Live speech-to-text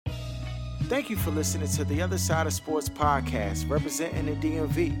Thank you for listening to the Other Side of Sports podcast, representing the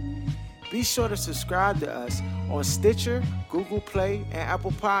DMV. Be sure to subscribe to us on Stitcher, Google Play, and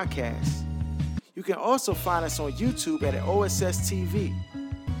Apple Podcasts. You can also find us on YouTube at OSS TV.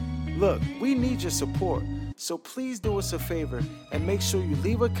 Look, we need your support, so please do us a favor and make sure you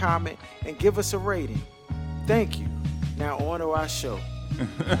leave a comment and give us a rating. Thank you. Now on to our show.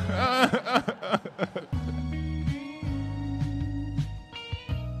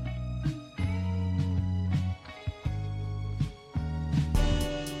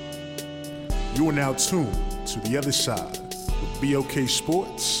 You are now tuned to The Other Side with BOK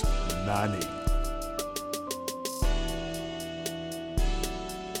Sports 98.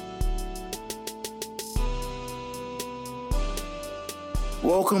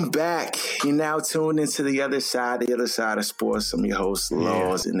 Welcome back. You're now tuned into The Other Side of Sports. I'm your host,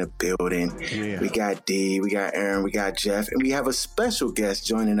 Laws, in the building. Yeah. We got D, we got Aaron, we got Jeff, and we have a special guest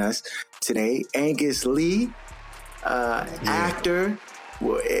joining us today, Angus Lee, actor.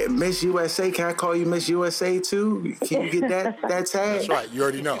 Well, Miss USA, can I call you Miss USA too? Can you get that tag? That's right. You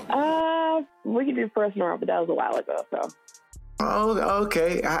already know. We can do first round, but that was a while ago. So. Oh,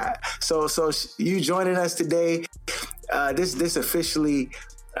 okay. So you joining us today? This officially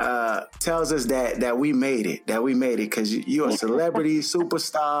tells us that we made it. Because you're a celebrity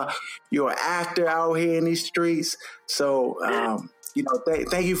superstar. You're an actor out here in these streets. So.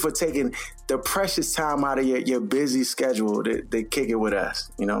 Thank you for taking the precious time out of your busy schedule to kick it with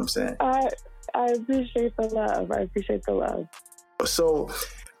us. You know what I'm saying? I appreciate the love. So,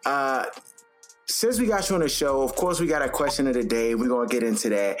 since we got you on the show, of course, we got a question of the day. We're going to get into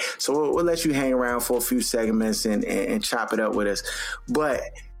that. So we'll let you hang around for a few segments and chop it up with us. But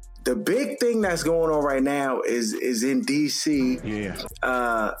the big thing that's going on right now is in D.C. Yeah.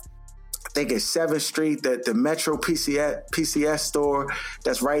 I think it's 7th Street, the Metro PCS store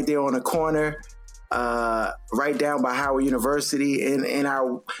that's right there on the corner, right down by Howard University in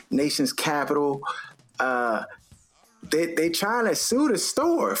our nation's capital. They trying to sue the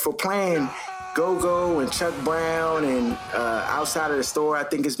store for playing Go-Go and Chuck Brown and outside of the store. I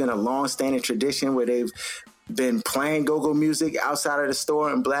think it's been a long-standing tradition where they've been playing Go-Go music outside of the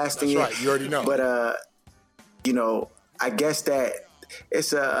store and blasting That's it. Right, you already know. But, I guess that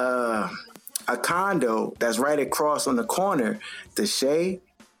it's a condo that's right across on the corner, the Shea.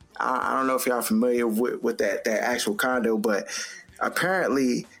 I don't know if y'all are familiar with that actual condo, but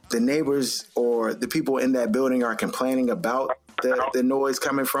apparently the neighbors or the people in that building are complaining about the noise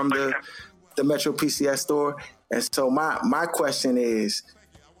coming from the Metro PCS store. And so my question is,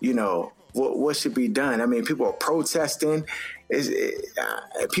 what should be done? I mean, people are protesting.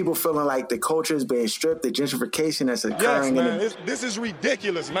 People feeling like the culture is being stripped, the gentrification that's occurring. Yes, man. This is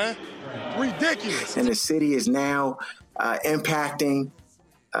ridiculous, man. Ridiculous. And the city is now impacting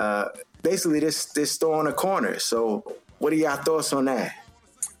basically this store on the corner. So what are y'all thoughts on that?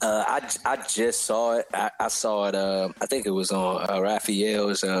 I just saw it. I saw it. I think it was on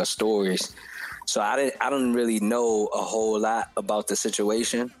Raphael's stories. So I don't really know a whole lot about the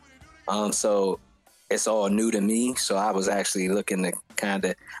situation. So it's all new to me. So I was actually looking to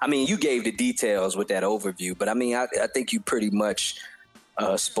you gave the details with that overview, but I think you pretty much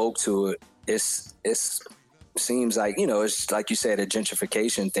spoke to it. It seems like, it's like you said, a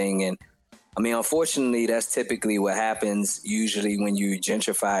gentrification thing. And unfortunately, that's typically what happens usually when you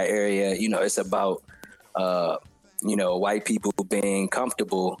gentrify an area. It's about, white people being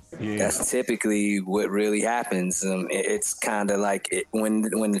comfortable. Yeah. That's typically what really happens. It's kind of like when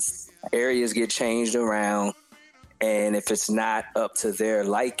areas get changed around, and if it's not up to their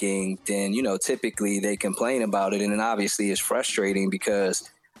liking, then, typically they complain about it. And then obviously it's frustrating because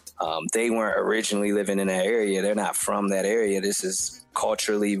they weren't originally living in that area. They're not from that area. This is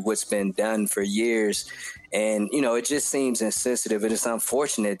culturally what's been done for years. And, it just seems insensitive. And it's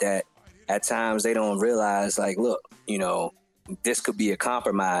unfortunate that at times they don't realize, like, look, this could be a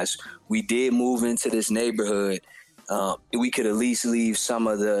compromise. We did move into this neighborhood. We could at least leave some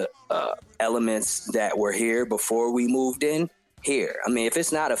of the elements that were here before we moved in here. If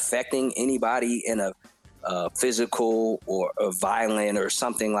it's not affecting anybody in a physical or a violent or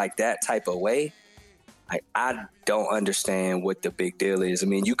something like that type of way, I don't understand what the big deal is.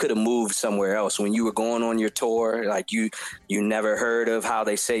 You could have moved somewhere else when you were going on your tour. Like you never heard of how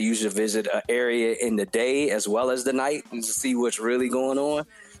they say you should visit an area in the day as well as the night and see what's really going on.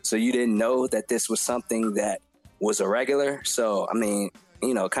 So you didn't know that this was something that was irregular. So,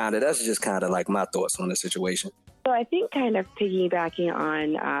 that's just kind of like my thoughts on the situation. So I think kind of piggybacking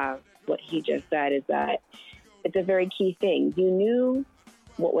on what he just said is that it's a very key thing. You knew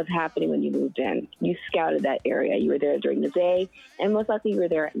what was happening when you moved in. You scouted that area. You were there during the day, and most likely you were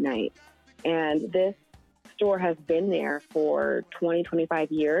there at night. And this store has been there for 20,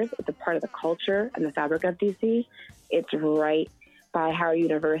 25 years. It's a part of the culture and the fabric of DC. It's right by Howard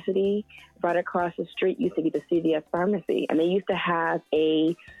University. Right across the street used to be the CVS pharmacy. And they used to have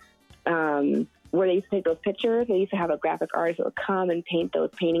a, where they used to take those pictures, they used to have a graphic artist that would come and paint those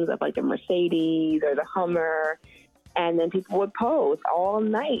paintings of like the Mercedes or the Hummer. And then people would pose all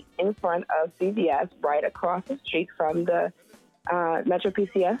night in front of CVS right across the street from the Metro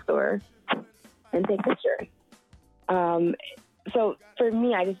PCS store and take pictures. So for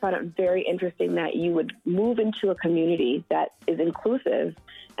me, I just found it very interesting that you would move into a community that is inclusive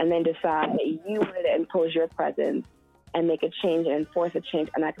and then decide that you would impose your presence and make a change and enforce a change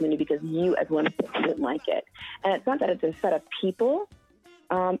in that community because you as one didn't like it. And it's not that it's a set of people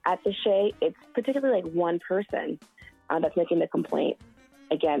at the Shea. It's particularly like one person that's making the complaint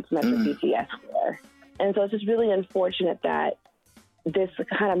against Metro PCS there. And so it's just really unfortunate that this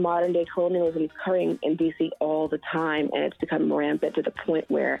kind of modern day colonialism is occurring in DC all the time, and it's become rampant to the point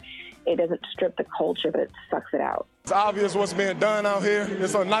where it doesn't strip the culture, but it sucks it out. It's obvious what's being done out here.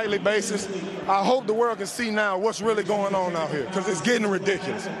 It's on a nightly basis. I hope the world can see now what's really going on out here, because it's getting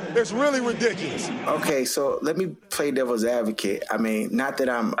ridiculous. It's really ridiculous. Okay, so let me play devil's advocate. I mean, not that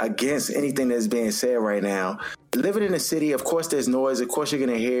I'm against anything that's being said right now. Living in a city, of course there's noise. Of course you're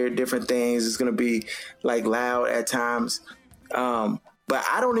going to hear different things. It's going to be like loud at times. But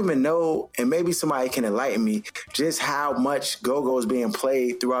I don't even know, and maybe somebody can enlighten me, just how much go-go is being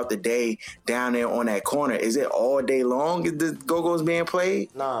played throughout the day down there on that corner. Is it all day long the go-go's being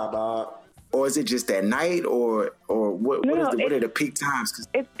played? Nah, dog. Or is it just at night, or what are the peak times?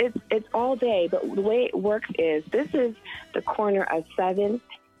 It's all day, but the way it works is this is the corner of 7th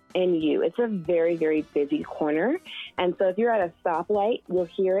and U. It's a very, very busy corner. And so if you're at a stoplight, you'll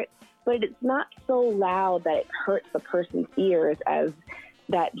hear it. But it's not so loud that it hurts the person's ears, as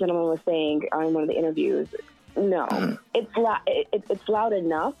that gentleman was saying on one of the interviews. No, it's loud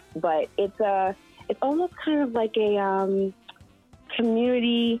enough, but it's almost kind of like a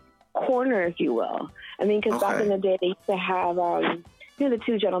community corner, if you will. I mean, because back in the day, they used to have the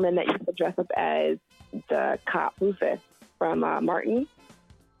two gentlemen that used to dress up as the cop Rufus from Martin.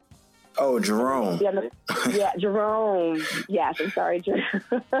 Oh, Jerome. Yeah, Jerome. Yes, I'm sorry,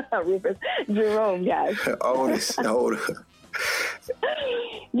 Rufus. Jerome, yes. Oldest.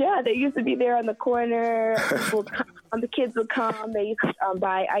 Yeah, they used to be there on the corner. The kids would come. They used to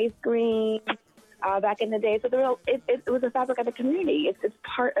buy ice cream back in the day. So it was a fabric of the community. It's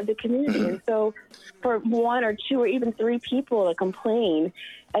part of the community. And so for one or two or even three people to complain,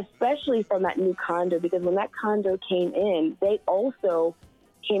 especially from that new condo, because when that condo came in, they also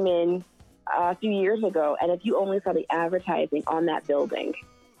came in a few years ago, and if you only saw the advertising on that building,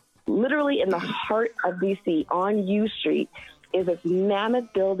 literally in the heart of DC on U Street is this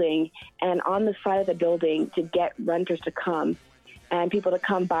mammoth building, and on the side of the building, to get renters to come and people to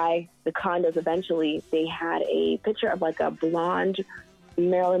come by the condos eventually, they had a picture of like a blonde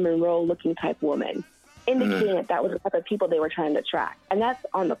Marilyn Monroe looking type woman, indicating that was the type of people they were trying to attract. And that's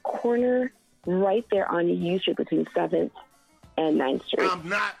on the corner right there on U Street between 7th and 9th Street. I'm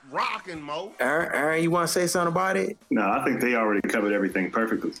not rocking, Mo. Aaron, you want to say something about it? No, I think they already covered everything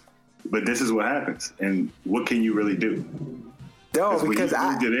perfectly. But this is what happens. And what can you really do? No, because when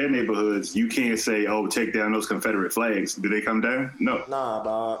you move to their neighborhoods, you can't say, oh, take down those Confederate flags. Do they come down? No. Nah,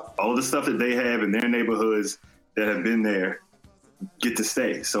 dog. All the stuff that they have in their neighborhoods that have been there get to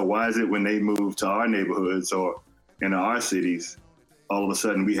stay. So why is it when they move to our neighborhoods or in our cities, all of a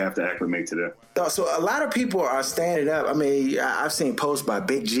sudden we have to acclimate to them? So a lot of people are standing up. I mean, I've seen posts by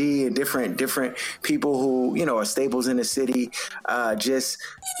Big G and different people who, are staples in the city, just,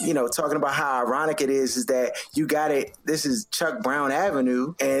 talking about how ironic it is that you got it. This is Chuck Brown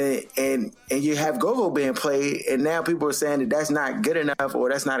Avenue and you have go-go being played. And now people are saying that that's not good enough or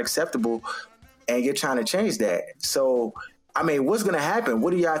that's not acceptable. And you're trying to change that. So, I mean, what's going to happen?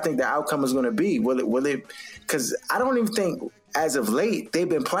 What do y'all think the outcome is going to be? Will it, because I don't even think, as of late, they've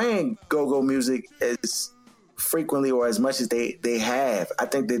been playing go-go music as frequently or as much as they have. I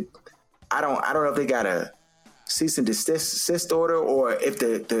think that I don't know if they got a cease and desist order or if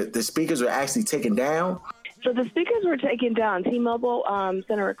the speakers were actually taken down. So the speakers were taken down. T-Mobile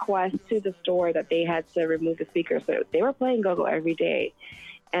sent a request to the store that they had to remove the speakers. So they were playing go-go every day.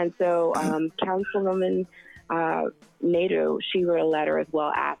 And so Councilwoman Nadeau, she wrote a letter as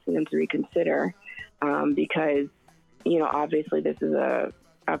well asking them to reconsider because obviously this is a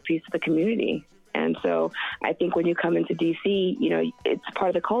piece of the community. And so I think when you come into DC, it's part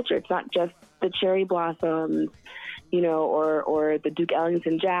of the culture. It's not just the cherry blossoms, or the Duke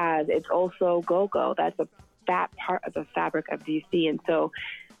Ellington jazz. It's also go-go. That's that part of the fabric of DC. And so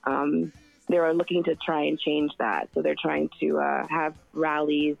they're looking to try and change that. So they're trying to have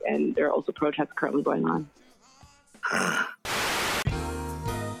rallies, and there are also protests currently going on.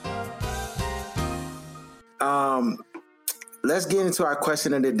 Let's get into our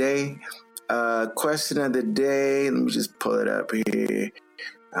question of the day. Question of the day. Let me just pull it up here.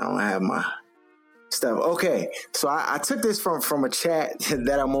 I don't have my stuff. Okay, so I took this from a chat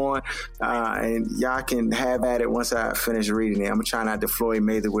that I'm on, and y'all can have at it once I finish reading it. I'm gonna try not to Floyd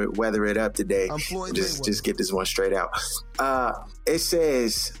Mayweather it up today. I'm Floyd just get this one straight out. It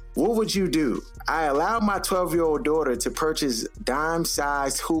says, what would you do? I allowed my 12-year-old daughter to purchase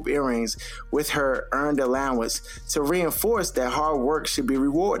dime-sized hoop earrings with her earned allowance to reinforce that hard work should be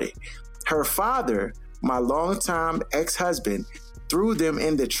rewarded. Her father, my longtime ex-husband, threw them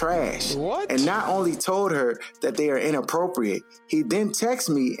in the trash. What? And not only told her that they are inappropriate, he then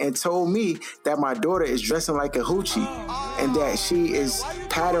texted me and told me that my daughter is dressing like a hoochie and that she is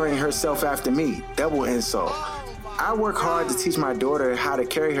patterning herself after me. Double insult. I work hard to teach my daughter how to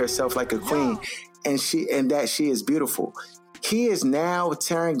carry herself like a queen, and that she is beautiful. He is now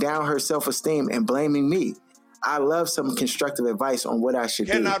tearing down her self-esteem and blaming me. I love some constructive advice on what I should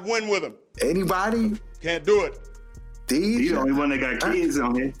do. Cannot win with him. Anybody? Can't do it. These? You're the only one that got kids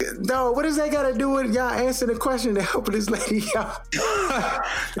on here. No, what does that got to do with y'all answering the question to help this lady out?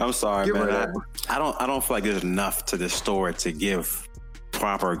 I'm sorry, Give her man. that. I don't feel like there's enough to this story to give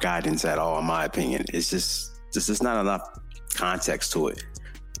proper guidance at all, in my opinion. It's just not enough context to it.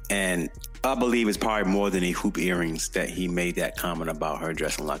 And I believe it's probably more than the hoop earrings that he made that comment about her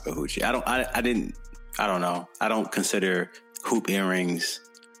dressing like a hoochie. I don't know. I don't consider hoop earrings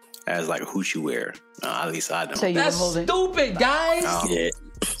as like a hoochie wear. At least I don't. So that's stupid, guys.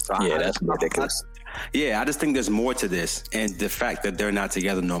 Yeah, that's ridiculous. Yeah, I just think there's more to this, and the fact that they're not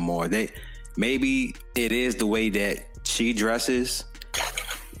together no more. Maybe it is the way that she dresses,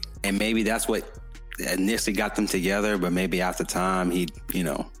 and maybe that's what initially got them together. But maybe after time,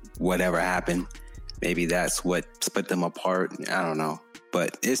 whatever happened, maybe that's what split them apart. I don't know.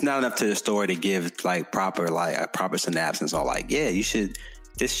 But it's not enough to the story to give like a proper synopsis or like, yeah, you should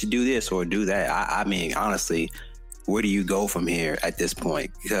do this or do that. I mean, honestly, where do you go from here at this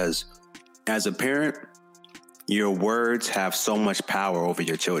point? Because as a parent, your words have so much power over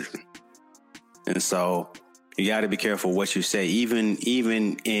your children. And so you got to be careful what you say, even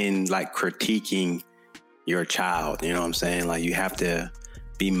in like critiquing your child. You know what I'm saying? Like you have to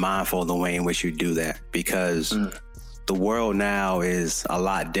be mindful of the way in which you do that, because the world now is a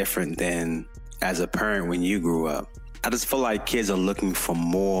lot different than as a parent when you grew up. I just feel like kids are looking for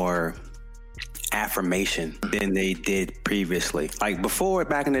more affirmation than they did previously. Like before,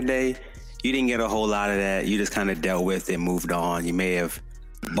 back in the day, you didn't get a whole lot of that. You just kind of dealt with it, moved on. You may have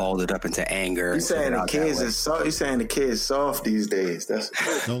balled it up into anger. You saying the kids is soft? You saying the kids soft these days?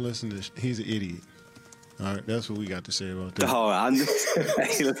 Don't listen to this. He's an idiot. All right, that's what we got to say about that. Oh,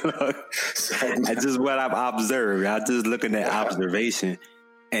 that's just what I've observed. I'm just looking at observation,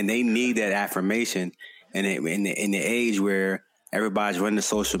 and they need that affirmation. And in the age where everybody's running to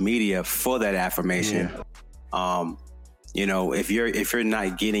social media for that affirmation, if you're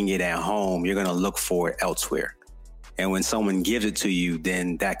not getting it at home, you're gonna look for it elsewhere. And when someone gives it to you,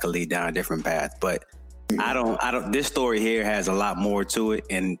 then that could lead down a different path. But I don't. This story here has a lot more to it,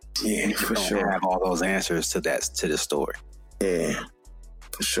 and you for don't sure have all those answers to the story. Yeah,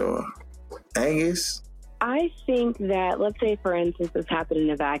 for sure. Angus? I think that, let's say, for instance, this happened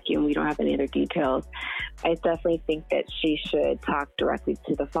in a vacuum. We don't have any other details. I definitely think that she should talk directly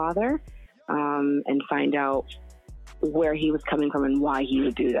to the father and find out where he was coming from and why he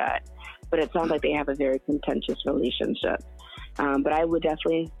would do that. But it sounds like they have a very contentious relationship. But I would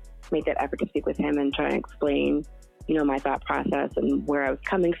definitely make that effort to speak with him and try and explain, my thought process and where I was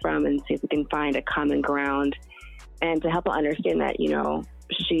coming from, and see if we can find a common ground, and to help her understand that,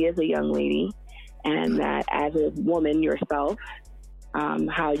 she is a young lady, and that as a woman yourself,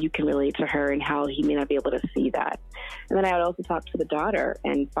 how you can relate to her and how he may not be able to see that. And then I would also talk to the daughter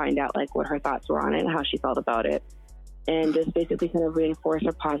and find out like what her thoughts were on it and how she felt about it, and just basically kind of reinforce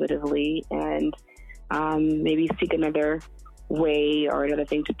her positively, and maybe seek another way or another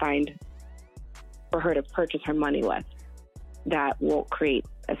thing to find for her to purchase her money with that won't create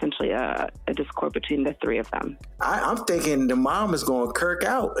essentially a discord between the three of them. I'm thinking the mom is going to kirk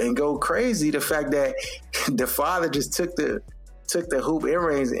out and go crazy. The fact that the father just took the hoop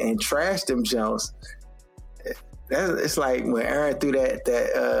earrings and trashed them Jones. It's like when Aaron threw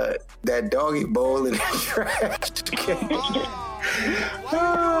that doggy bowl in the trash can.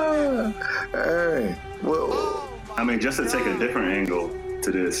 Aaron, well, I mean, just to take a different angle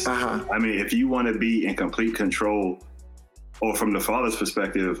to this, I mean, if you want to be in complete control or from the father's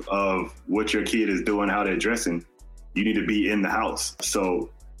perspective of what your kid is doing, how they're dressing, you need to be in the house. So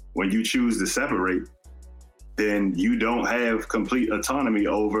when you choose to separate, then you don't have complete autonomy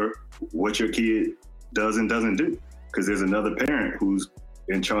over what your kid does and doesn't do, because there's another parent who's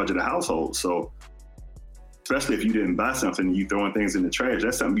in charge of the household. So especially if you didn't buy something and you throwing things in the trash,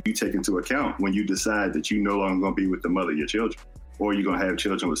 that's something you take into account when you decide that you no longer going to be with the mother of your children, or you're going to have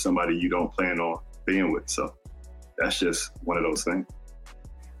children with somebody you don't plan on being with. So that's just one of those things.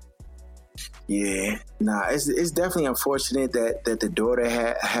 Yeah, it's definitely unfortunate that the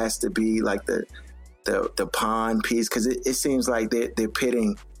daughter has to be like the pawn piece, because it seems like they're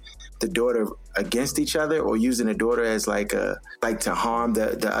pitting the daughter against each other, or using the daughter as like to harm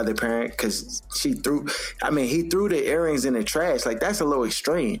the other parent, because he threw the earrings in the trash. Like, that's a little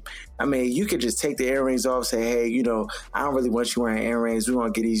extreme. I mean, you could just take the earrings off, say, hey, I don't really want you wearing earrings. We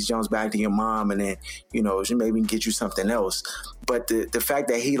want to get these Jones back to your mom, and then maybe we can get you something else. But the fact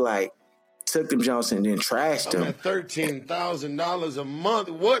that he like took them Jones and then trashed them. $13,000 a month.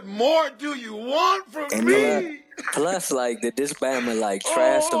 What more do you want from me? Plus, like, did this Bama like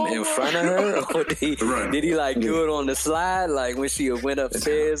trash them in front of her, or did he like do it on the slide, like when she went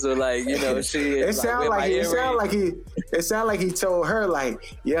upstairs, or like she? It sounded like he told her,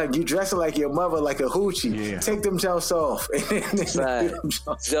 like, yeah, you dressing like your mother, like a hoochie. Yeah. Take them Jones off. Right. Like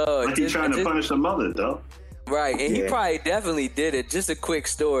he's trying to punish the mother, though. Right, and he probably definitely did it. Just a quick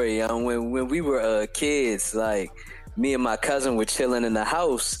story. When we were kids, like, me and my cousin were chilling in the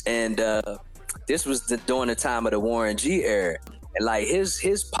house, and this was during the time of the Warren G era, and like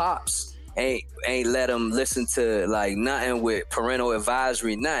his pops ain't let him listen to like nothing with parental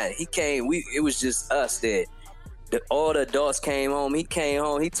advisory. Nothing. It was just us there. All the adults came home. He came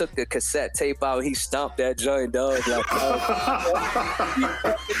home. He took the cassette tape out. He stomped that joint, dog. Like,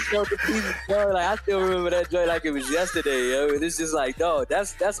 I still remember that joint like it was yesterday. It's just like, dog,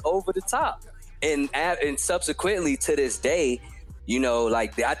 that's over the top. And subsequently to this day,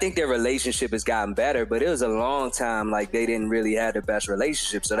 like, I think their relationship has gotten better, but it was a long time like they didn't really have the best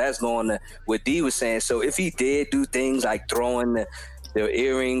relationship. So that's going to what Dee was saying. So if he did do things like throwing the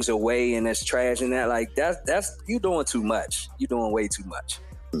earrings away and that's trash and that, like, that's you doing too much. You doing way too much.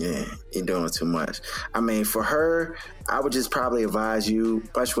 Yeah, you're doing too much. I mean, for her, I would just probably advise you,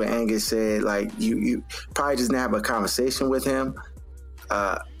 much what Angus said, like, you probably just have a conversation with him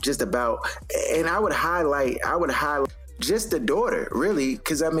just about, and I would highlight just the daughter, really,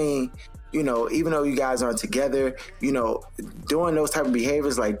 because I mean, even though you guys aren't together, doing those type of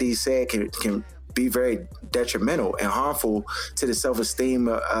behaviors, like Dee said, can be very detrimental and harmful to the self-esteem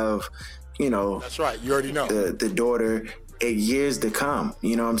of, That's right. You already know. The daughter in years to come.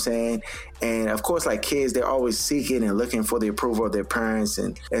 You know what I'm saying? And of course, like kids, they're always seeking and looking for the approval of their parents.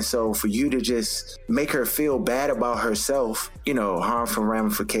 And so for you to just make her feel bad about herself, harmful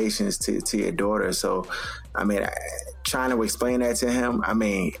ramifications to your daughter. So, I mean, trying to explain that to him, I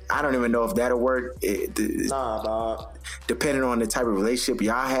mean, I don't even know if that'll work. Nah, dog. Depending on the type of relationship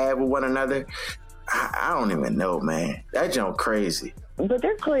y'all have with one another, I don't even know, man. That junk crazy. But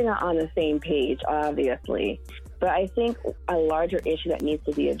they're clearly not on the same page, obviously. But I think a larger issue that needs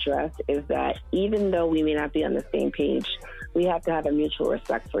to be addressed is that even though we may not be on the same page, we have to have a mutual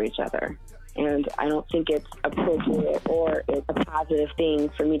respect for each other. And I don't think it's appropriate or it's a positive thing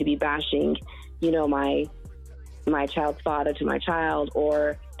for me to be bashing, my child's father to my child,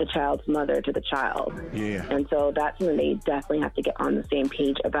 or the child's mother to the child. Yeah. And so that's something they definitely have to get on the same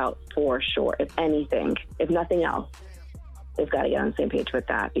page about, for sure. If anything, if nothing else, they've got to get on the same page with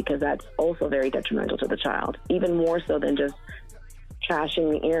that, because that's also very detrimental to the child. Even more so than just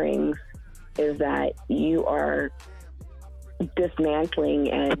trashing the earrings is that you are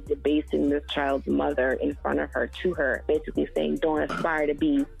dismantling and debasing this child's mother in front of her, to her, basically saying, don't aspire to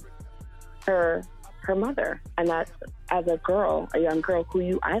be her mother. And that's, as a girl, a young girl, who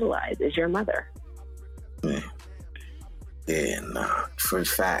you idolize is your mother. Yeah, nah, for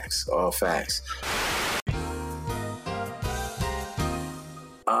facts, all facts.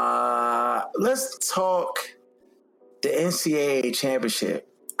 Let's talk the NCAA championship.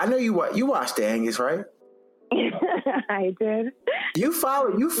 I know you watched the Angus, right? I did. You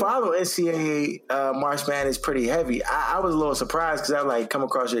follow NCAA March Madness pretty heavy. I was a little surprised because I come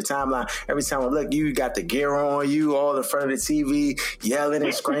across your timeline every time I look. You got the gear on, you all in front of the TV, yelling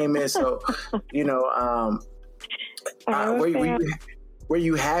and screaming. So, were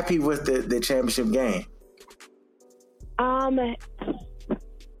you happy with the championship game?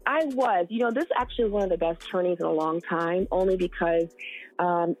 I was. This actually was one of the best tourneys in a long time, only because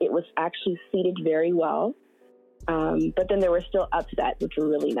it was actually seeded very well. But then there were still upsets, which were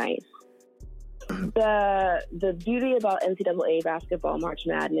really nice. The beauty about NCAA basketball March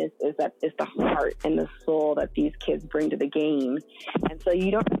Madness is that it's the heart and the soul that these kids bring to the game. And so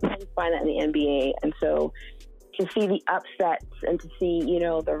you don't really find that in the NBA. And so to see the upsets and to see,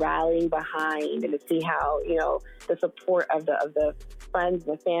 the rallying behind and to see how, the support of the friends,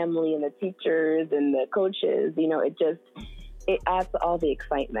 the family and the teachers and the coaches, it adds to all the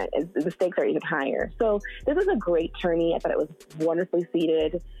excitement. The stakes are even higher. So this was a great tourney. I thought it was wonderfully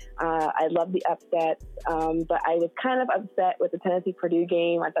seeded. I love the upsets, but I was kind of upset with the Tennessee-Purdue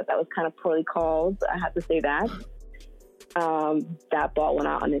game. I thought that was kind of poorly called. I have to say that. That ball went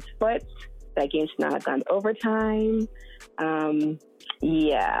out on its foot. That game should not have gone to overtime.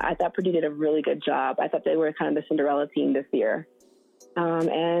 I thought Purdue did a really good job. I thought they were kind of the Cinderella team this year. I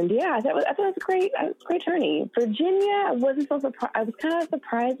thought it was a great tourney. Virginia, I wasn't so surprised. I was kind of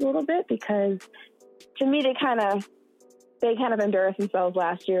surprised a little bit because to me they kind of embarrassed themselves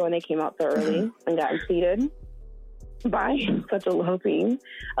last year when they came out so early and got seeded by such a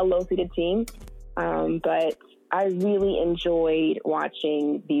low-seeded team. But I really enjoyed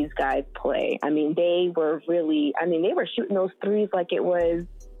watching these guys play. I mean, they were shooting those threes like it was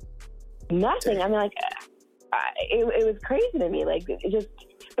nothing. I mean, it was crazy to me.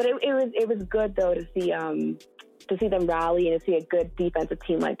 It was good though to see them rally and to see a good defensive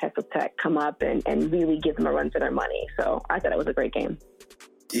team like Texas Tech come up and really give them a run for their money. So I thought it was a great game.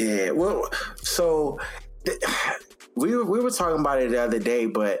 Yeah, well, so we were talking about it the other day,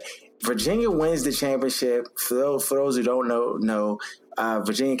 but Virginia wins the championship. For those who don't know,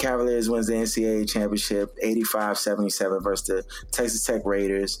 Virginia Cavaliers wins the NCAA championship 85-77 versus the Texas Tech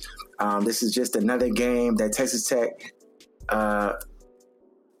Raiders. This is just another game that Texas Tech,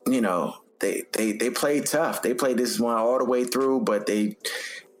 they played tough. They played this one all the way through, but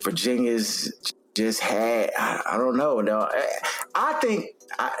Virginia's just had, I don't know. No, I think,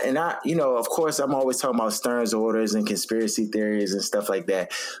 of course, I'm always talking about Stern's orders and conspiracy theories and stuff like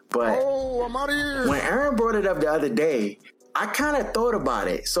that. But I'm out of here. When Aaron brought it up the other day, I kind of thought about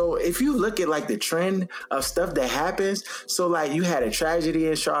it. So if you look at the trend of stuff that happens, so you had a tragedy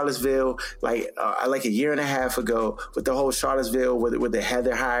in Charlottesville, a year and a half ago with the whole Charlottesville with the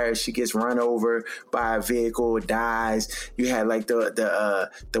Heather Heyer, she gets run over by a vehicle, dies. You had the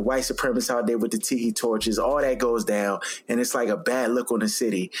white supremacists out there with the tiki torches, all that goes down, and it's a bad look on the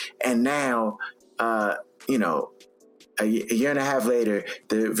city. And now, a year and a half later,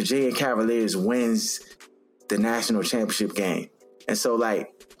 the Virginia Cavaliers wins the national championship game. And so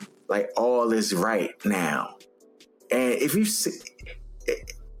all is right now. And if you see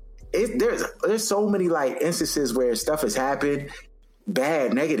there's so many instances where stuff has happened,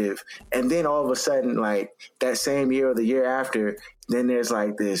 bad, negative, and then all of a sudden that same year or the year after, then there's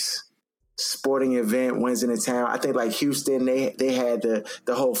this sporting event wins in the town. I think Houston, they had the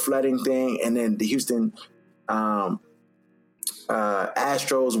whole flooding thing, and then the Houston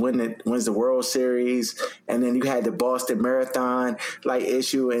Astros wins the World Series, and then you had the Boston Marathon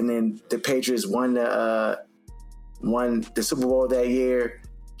issue, and then the Patriots won the Super Bowl that year.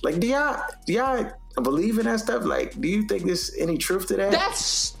 Do y'all believe in that stuff? Do you think there's any truth to that? That's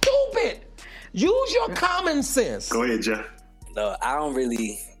stupid. Use your common sense. Go ahead, Jeff. No, I don't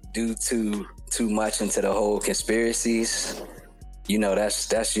really do too much into the whole conspiracies.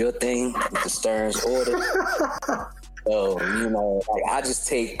 That's your thing with the Stern's order. So, I just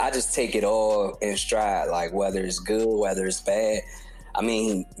take it all in stride, whether it's good, whether it's bad. I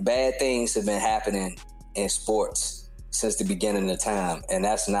mean, bad things have been happening in sports since the beginning of time, and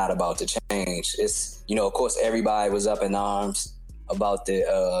that's not about to change. It's, of course, everybody was up in arms about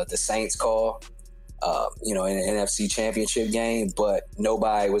the Saints call, in the NFC Championship game, but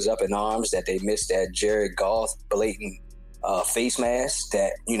nobody was up in arms that they missed that Jared Goff blatant face mask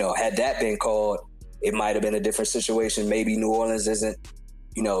that, had that been called, it might have been a different situation. Maybe New Orleans isn't,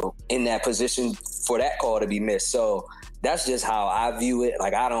 in that position for that call to be missed. So that's just how I view it. I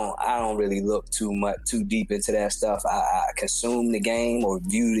don't really look too deep into that stuff. I consume the game or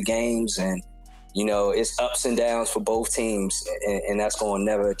view the games, and it's ups and downs for both teams, and that's going to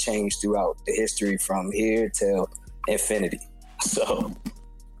never change throughout the history from here till infinity. So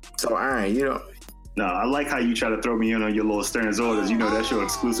all right, No, I like how you try to throw me in on your little Stern's orders. That's your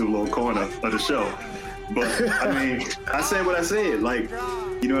exclusive little corner of the show. But, I said what I said.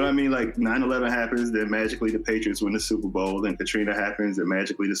 You know what I mean? 9/11 happens, then magically the Patriots win the Super Bowl. Then Katrina happens, and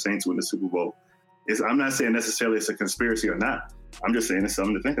magically the Saints win the Super Bowl. I'm not saying necessarily it's a conspiracy or not. I'm just saying it's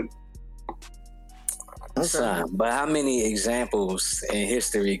something to think of. Son, but how many examples in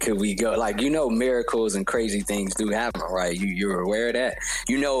history could we go? Miracles and crazy things do happen, right? You're aware of that?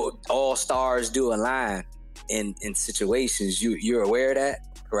 All stars do align in situations. You're aware of that?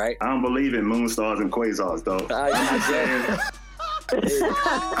 right? I don't believe in moon stars and quasars, though. I'm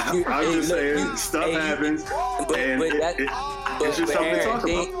just saying, stuff happens, it's just something to talk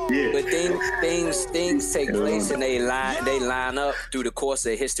about. Yeah. But things take place and they line up through the course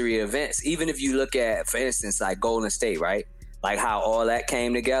of history of events. Even if you look at, for instance, like Golden State, right? Like how all that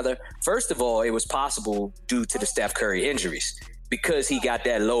came together. First of all, it was possible due to the Steph Curry injuries because he got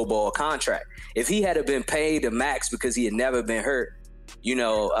that low ball contract. If he had been paid the max because he had never been hurt,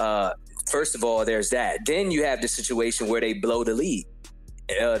 first of all, there's that. Then you have the situation where they blow the lead,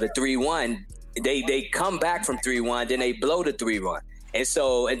 the 3-1. They come back from 3-1, then they blow the 3-1. And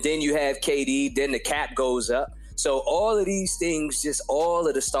then you have KD, then the cap goes up. So all of these things, just all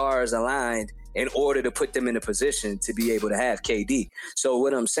of the stars aligned in order to put them in a position to be able to have KD. So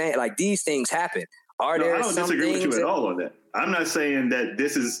what I'm saying, like these things happen. I don't disagree with you at all on that. I'm not saying that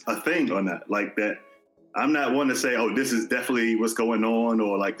this is a thing or not. Like that, I'm not one to say, oh, this is definitely what's going on,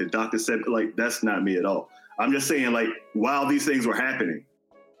 or like the doctor said, like that's not me at all. I'm just saying, like, while these things were happening,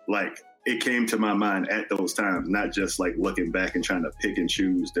 like it came to my mind at those times, not just like looking back and trying to pick and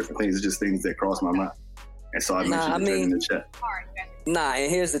choose different things. It's just things that crossed my mind. And so I mentioned it in the chat.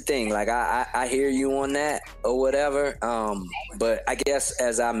 And here's the thing, like I hear you on that or whatever. But I guess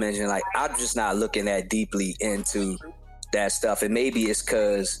as I mentioned, like I'm just not looking that deeply into that stuff. And maybe it's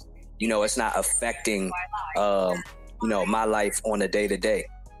because, it's not affecting my life on a day-to-day.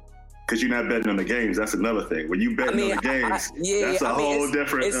 Because you're not betting on the games. That's another thing. When you bet on the games, that's a whole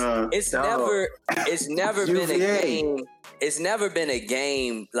different. It's never been a game. It's never been a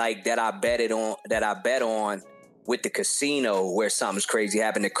game like that I bet on with the casino where something's crazy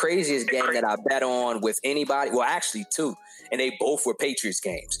happened. The craziest game that I bet on with anybody, well, actually two, and they both were Patriots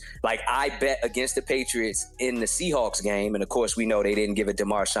games. Like I bet against the Patriots in the Seahawks game, and of course we know they didn't give it to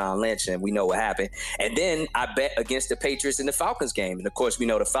Marshawn Lynch, and we know what happened. And then I bet against the Patriots in the Falcons game, and of course we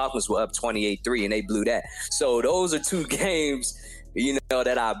know the Falcons were up 28-3 and they blew that. So those are two games,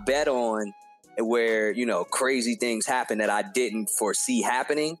 that I bet on where, crazy things happen that I didn't foresee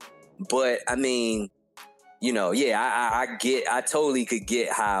happening. But I mean, I totally could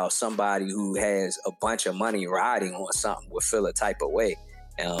get how somebody who has a bunch of money riding on something would feel a type of way.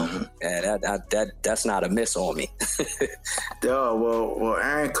 That's not a miss on me. Well,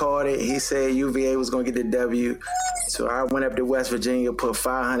 Aaron called it. He said UVA was going to get the W. So I went up to West Virginia, put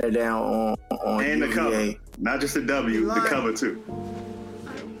 $500 down on and UVA. The cover. Not just the W, the cover too.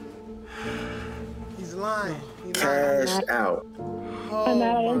 He's lying. Cash out. And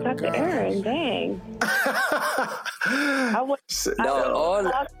now I didn't talk to Aaron. Dang. I was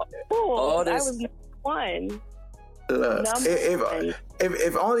one. Look,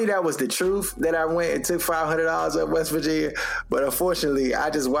 if only that was the truth that I went and took $500 up West Virginia, but unfortunately I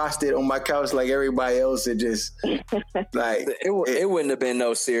just watched it on my couch like everybody else and just like it wouldn't have been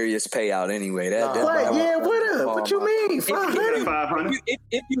no serious payout anyway. What you mean? 500?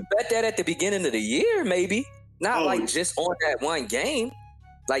 If you bet that at the beginning of the year, maybe not like just on that one game.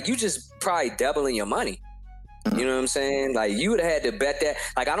 Like you just probably doubling your money. You know what I'm saying? Like you would have had to bet that.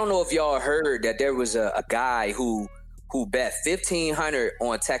 Like I don't know if y'all heard that there was a guy who bet $1,500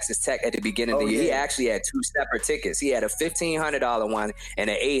 on Texas Tech at the beginning of the year. He actually had two separate tickets. He had a $1,500 one and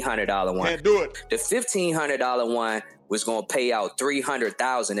an $800 one. Can't do it. The $1,500 one was going to pay out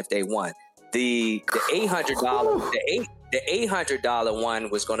 $300,000 if they won. The $800 the $800 one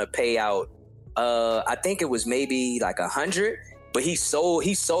was going to pay out. I think it was maybe like $100, but he sold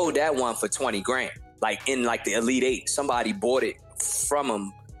that one for $20,000. Like in like the Elite Eight, somebody bought it from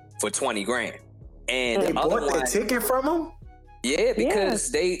him for $20,000. And they bought the ticket from him? Yeah,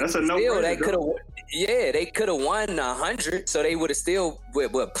 because they could have. Yeah, they could have won 100, so they would have still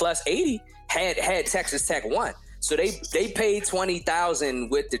with plus 80 had Texas Tech won. So they paid $20,000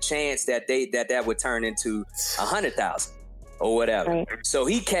 with the chance that that would turn into $100,000 or whatever. Right. So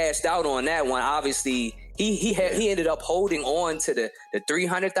he cashed out on that one. Obviously, he ended up holding on to the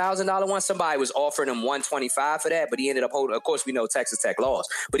 $300,000 one. Somebody was offering him $125,000 for that, but he ended up holding. Of course, we know Texas Tech lost,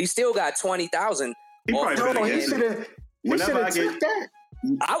 but he still got $20,000. He should have took that.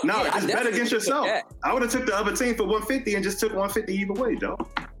 Just bet against yourself. I would have took the other team for $150 and just took $150 either way, though.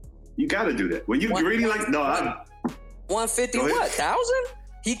 You got to do that. When you greedy like $150 what 1,000?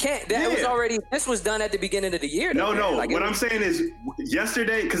 He can't. That was already. This was done at the beginning of the year. No. Like what I'm saying is,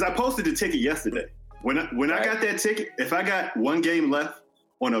 yesterday, because I posted the ticket yesterday. When I got that ticket, if I got one game left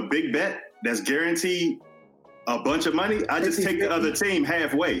on a big bet that's guaranteed a bunch of money, I just take the other team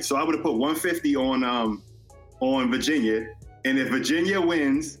halfway. So I would have put $150 on Virginia, and if Virginia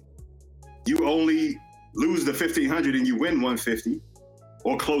wins, you only lose the $1,500 and you win $150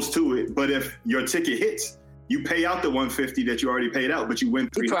 or close to it. But if your ticket hits, you pay out the $150 that you already paid out, but you win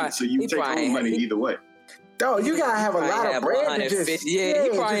 $300, so you take home money either way. No, you gotta have a lot of bread to just. Yeah, he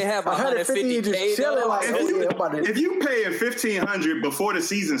probably have 150 just chilling like. If you paying $1,500 before the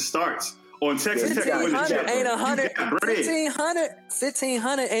season starts on Texas Tech, ain't 100.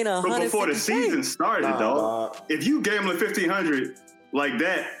 1,500 ain't 100. But before the season started, dog. If you gambling $1,500 like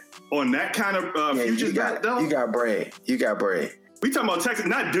that on that kind of futures, you got bread. You got bread. We talking about Texas,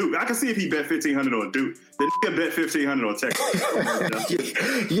 not Duke. I can see if he bet $1,500 on Duke. The nigga bet $1,500 on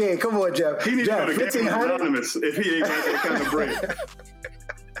Texas. Yeah, come on, Jeff. He needs Jeff, to go to Gamblers Anonymous if he ain't got that kind of bread.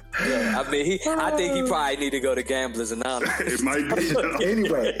 Yeah, I mean, I think he probably need to go to Gamblers Anonymous. It might be.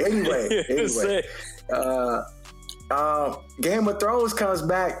 Anyway. Game of Thrones comes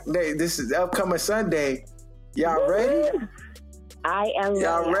back. This is upcoming Sunday. Y'all ready? I am.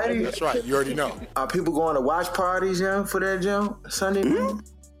 Y'all ready? That's right. You already know. Are people going to watch parties, young, for that, Joe? Sunday night?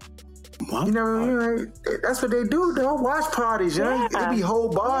 You know, that's what they do, though. Watch parties, young. It be whole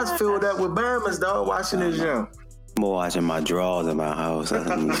bars filled up with Bammers, dog, watching this, young. I'm watching my drawers in my house.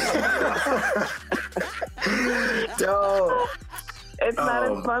 Dog. It's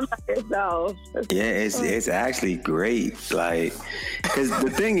not as fun by yourself. Yeah, it's actually great. Like, because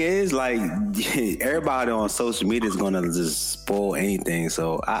the thing is, like, everybody on social media is gonna just spoil anything.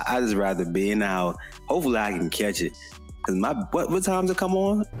 So I just rather be in the house. Hopefully, I can catch it. Cause what time does it come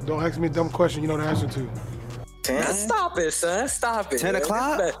on? Don't ask me a dumb question you know the answer to. 10? Stop it, son. Stop it. 10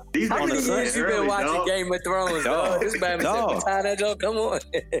 o'clock? How many years you been watching Game of Thrones, dog? This man said, that joke. Come on.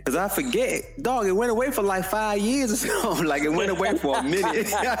 Because I forget. Dog, it went away for like 5 years or something. Like, it went away for a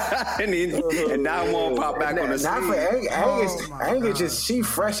minute. and now it won't pop back on the scene. Not for Angus, just she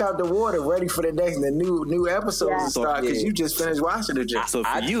fresh out the water, ready for the new episodes to start, because you just finished watching it. So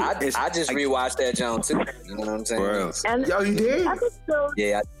for you, I just rewatched that Joan too. You know what I'm saying? Bro. And you did?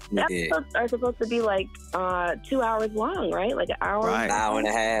 Episodes are supposed to be like 2 hours long, right? Like an hour. Right. Hour and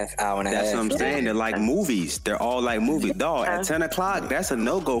a half. That's what I'm saying. They're like movies. They're all like movies. Dog, at 10 o'clock, that's a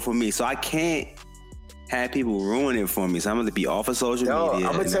no-go for me. So I can't have people ruin it for me. So I'm going to be off of social media.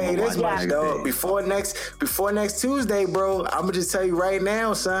 I'm going to tell you this much, though. Before next Tuesday, bro, I'm going to just tell you right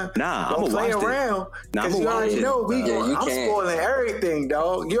now, son. Nah, don't play around. Because you already know I'm spoiling everything,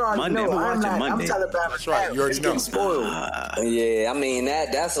 dog. You already know. I'm telling about that's right. You already know. Spoiled. Yeah, I mean,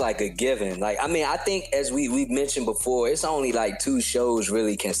 that's like a given. Like, I mean, I think as we've mentioned before, it's only like 2 shows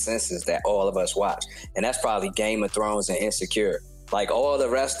really consensus that all of us watch. And that's probably Game of Thrones and Insecure. Like, all the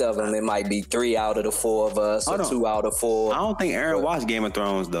rest of them, it might be 3 out of the 4 of us, or 2 out of 4. I don't think Aaron watched Game of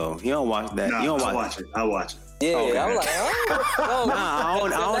Thrones, though. He don't watch that. Nah, you don't watch it. I watch it. Yeah, okay. I'm like, I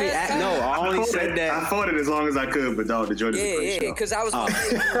only said that. I fought it as long as I could, but dog, the Jordan is a great show. because I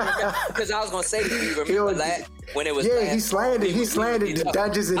was gonna say, do you remember that when it was? Yeah, he slandered the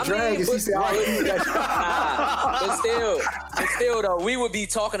Dungeons and Dragons. He said, but still, though, we would be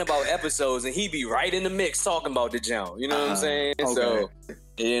talking about episodes, and he'd be right in the mix talking about the jump. You know what I'm saying? Okay. So.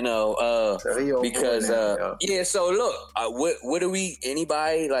 You know, because so look, what do we?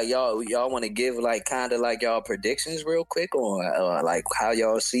 Anybody like y'all want to give like kind of like y'all predictions real quick, or like how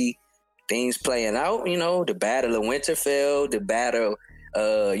y'all see things playing out? You know, the Battle of Winterfell, the battle.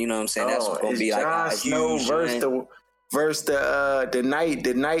 You know what I'm saying? That's gonna be like Jon Snow versus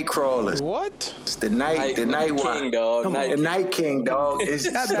the night crawlers. What? It's the night King, dog. The Night King, dog. It's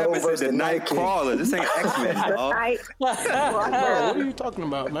Snow versus the Night Crawlers. This ain't X-Men, dog. Bro, what are you talking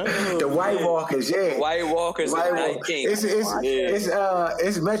about, man? The White Walkers, yeah. White Walkers, the Night King. It's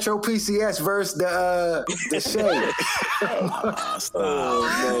Metro PCS versus the Shade.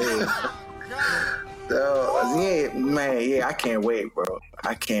 I can't wait, bro.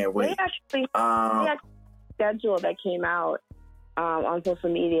 I can't wait. They actually schedule that came out on social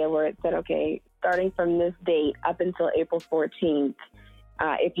media where it said, okay, starting from this date up until April 14th,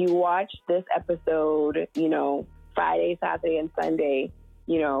 if you watch this episode, you know, Friday, Saturday, and Sunday,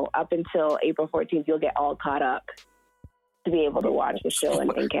 you know, up until April 14th, you'll get all caught up to be able to watch the show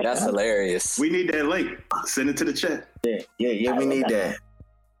and catch up. That's hilarious. We need that link. Send it to the chat. Yeah, we need that.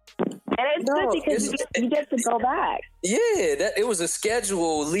 And it's good because you get to go back. Yeah, it was a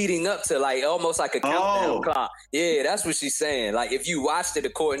schedule leading up to like almost like a countdown clock. Yeah, that's what she's saying. Like if you watched it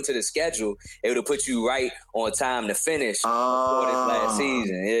according to the schedule, it would have put you right on time to finish for this last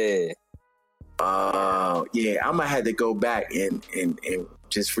season. Yeah. I'm gonna have to go back and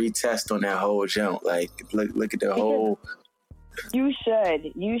just retest on that whole jump. Like look at the whole. You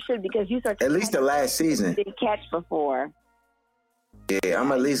should because you start at least the last season. Didn't catch before. Yeah, I'm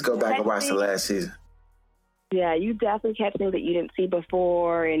gonna at least go back and watch the last season. Yeah, you definitely catch things that you didn't see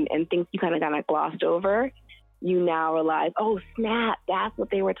before and things you kind of glossed over. you now realize, oh snap, that's what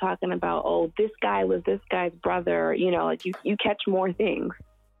they were talking about. Oh, this guy was this guy's brother. You know, like you catch more things.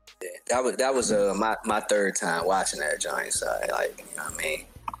 That was my third time watching that giant side. Like, you know what I mean?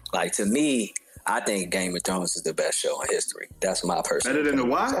 Like, to me, I think Game of Thrones is the best show in history. That's my personal Better than The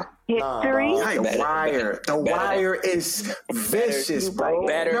Wire? History? The Wire. The Wire is vicious, bro.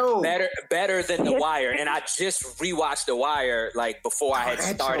 Better than The Wire. And I just rewatched The Wire like before I had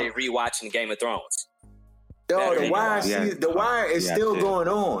started rewatching Game of Thrones. No, The Wire is still going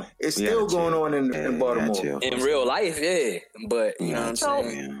on. It's still going on in Baltimore. In real life, yeah. But you know what I'm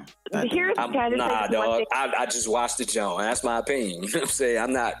saying? Here's kind of dog. I just watched the Joan. That's my opinion. You know what I'm saying?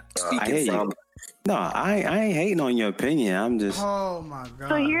 I'm not speaking from. No, I ain't hating on your opinion. I'm just. Oh my god.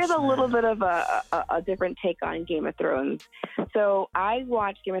 So here's a little bit of a different take on Game of Thrones. So I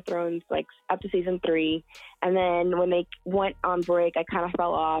watched Game of Thrones like up to season 3, and then when they went on break, I kind of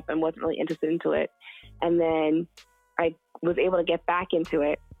fell off and wasn't really interested into it. And then I was able to get back into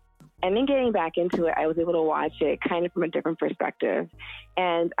it. And in getting back into it, I was able to watch it kind of from a different perspective.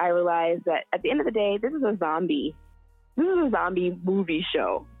 And I realized that at the end of the day, this is a zombie movie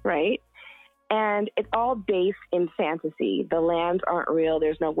show, right? And it's all based in fantasy. The lands aren't real.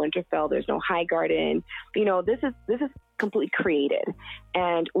 There's no Winterfell. There's no Highgarden. You know, this is completely created.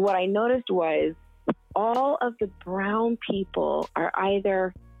 And what I noticed was all of the brown people are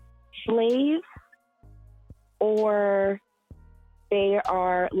either slaves or they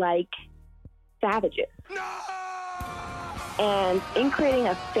are like savages. No! And in creating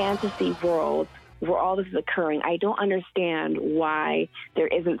a fantasy world where all this is occurring, I don't understand why there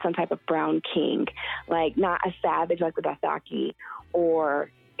isn't some type of brown king, like not a savage like the Dothraki or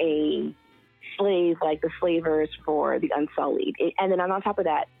a slave like the slavers for the Unsullied. And then on top of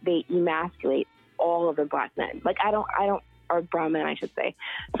that, they emasculate all of the black men. Like or brown men, I should say.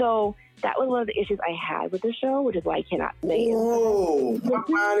 So that was one of the issues I had with the show, which is why I cannot say it. Whoa, my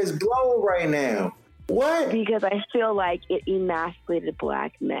mind is blown right now. What? Because I feel like it emasculated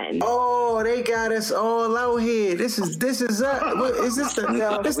black men. Oh, they got us all out here. This is what, is this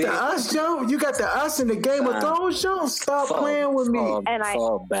the Us show? You got the Us in the Game of Thrones show? Stop playing with me.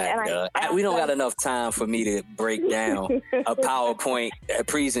 We don't got enough time for me to break down a PowerPoint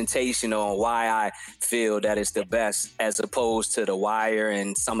presentation on why I feel that it's the best as opposed to The Wire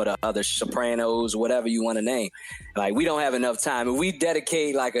and some of the other Sopranos, whatever you want to name. Like, we don't have enough time. If we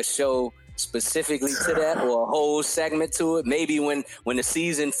dedicate like a show specifically to that or a whole segment to it, maybe when the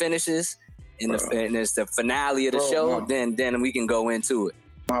season finishes and it's the finale of the show, then we can go into it.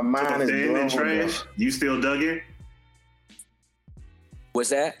 My mind is blown. Trash, you still dug in? What's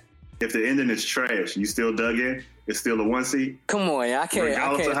that? If the ending is trash, you still dug in? It's still a 1 seed? Come on, I can't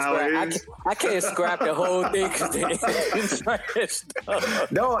scrap the whole thing because the ending is trash.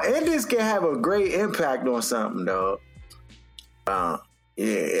 No, endings can have a great impact on something, dog.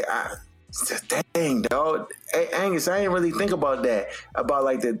 Dang, dog. Hey, Angus, I didn't really think about that. About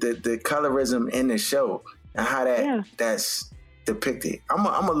like the colorism in the show and how that's depicted. I'm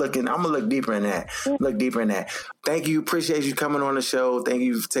gonna look deeper in that. Look deeper in that. Thank you. Appreciate you coming on the show. Thank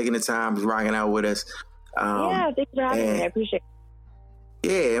you for taking the time, rocking out with us. Thanks for having me. I appreciate it.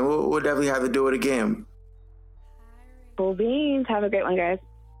 Yeah, and we'll definitely have to do it again. Cool beans. Have a great one, guys.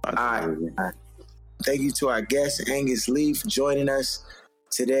 All right. Thank you to our guest, Angus Lee, for joining us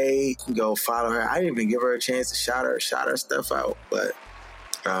today. Go follow her. I didn't even give her a chance to shout her stuff out, but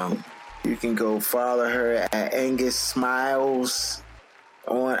you can go follow her at Angus Smiles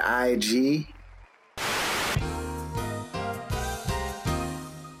on IG.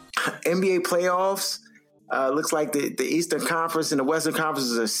 NBA playoffs. Looks like the Eastern Conference and the Western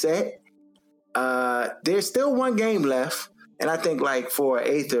Conferences are set. There's still one game left, and I think like for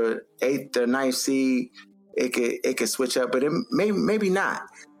eighth or ninth seed, it could switch up, but it maybe not,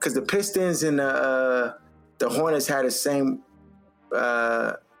 because the Pistons and the Hornets had the same.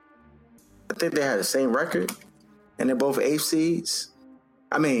 I think they had the same record, and they're both 8th seeds.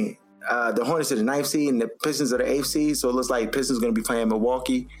 I mean, the Hornets are the 9th seed, and the Pistons are the 8th seed. So it looks like Pistons going to be playing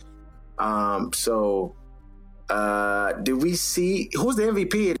Milwaukee. Did we see who's the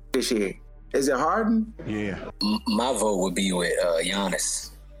MVP this year? Is it Harden? Yeah. My vote would be with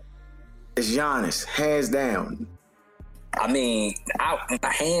Giannis. It's Giannis, hands down. I mean,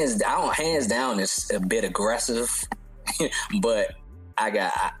 hands down is a bit aggressive, but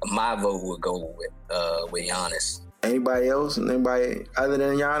my vote would go with Giannis. Anybody else? Anybody other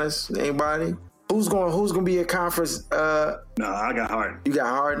than Giannis? Anybody? Who's gonna be a conference? No, I got Harden. You got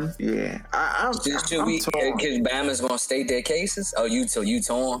Harden? Yeah. I'm because Bama's gonna state their cases? Oh, you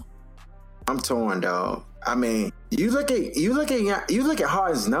torn? I'm torn, dog. I mean, you look at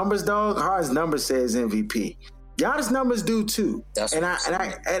Harden's numbers, dog. Harden's numbers says MVP. Giannis numbers do too.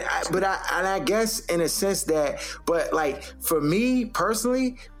 I guess in a sense that, but like for me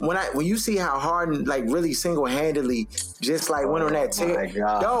personally, when you see how Harden like really single-handedly just like went on that tear,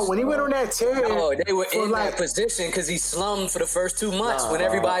 when he went on that tear, they were in that position because he slummed for the first 2 months when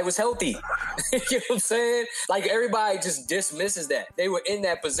everybody was healthy. You know what I'm saying? Like everybody just dismisses that. They were in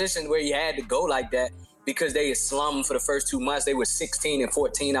that position where he had to go like that because they had slummed for the first 2 months. They were 16 and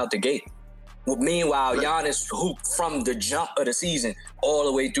 14 out the gate. Meanwhile, Giannis hooped from the jump of the season all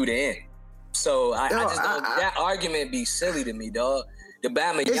the way through the end. So I just don't. That argument be silly to me, dog. The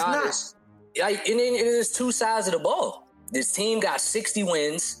Bama Giannis, like, and then there's two sides of the ball. This team got 60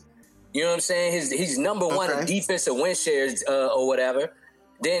 wins. You know what I'm saying? He's number one in defensive win shares or whatever.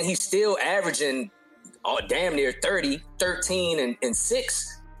 Then he's still averaging damn near 30, 13 and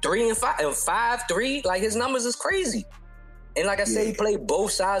 6, 3 and 5, 5, 3. Like his numbers is crazy. And like I said, he played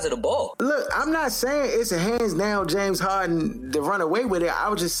both sides of the ball. Look, I'm not saying it's a hands down James Harden to run away with it. I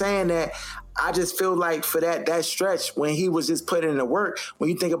was just saying that I just feel like for that stretch when he was just putting in the work, when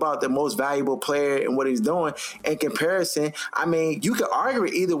you think about the most valuable player and what he's doing in comparison, I mean, you could argue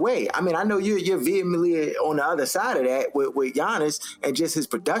it either way. I mean, I know you're vehemently on the other side of that with Giannis and just his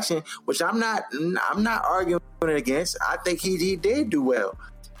production, which I'm not arguing against. I think he did do well.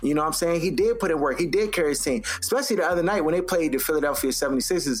 You know what I'm saying? He did put in work. He did carry his team, especially the other night when they played the Philadelphia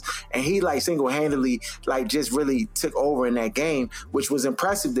 76ers and he like single-handedly like just really took over in that game, which was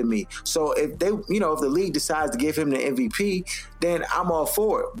impressive to me. So if they, if the league decides to give him the MVP, then I'm all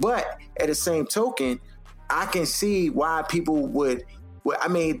for it. But at the same token, I can see why people would. I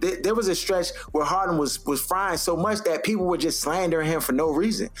mean, there was a stretch where Harden was frying so much that people were just slandering him for no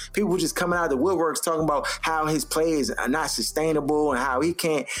reason. People were just coming out of the woodworks talking about how his plays are not sustainable and how he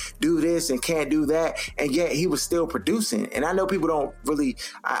can't do this and can't do that, and yet he was still producing. And I know people don't really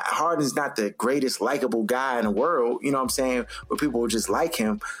Harden's not the greatest likable guy in the world, you know what I'm saying, where people just like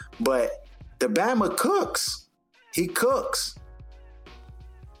him. But the Bama cooks. He cooks.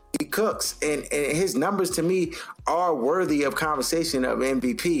 He cooks, and his numbers to me are worthy of conversation of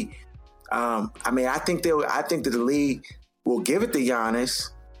MVP. I mean, I think that the league will give it to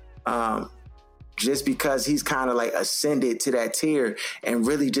Giannis, just because he's kind of like ascended to that tier and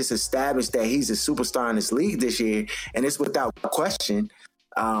really just established that he's a superstar in this league this year, and it's without question.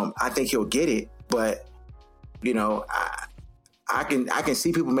 I think he'll get it, but I can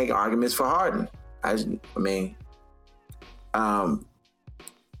see people making arguments for Harden.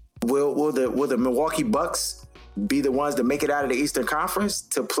 Will the Milwaukee Bucks be the ones to make it out of the Eastern Conference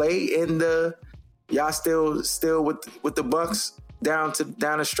to play in the? Y'all still with the Bucks down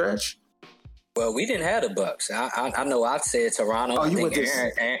the stretch? Well, we didn't have the Bucks. I know I said Toronto. Oh, I you think with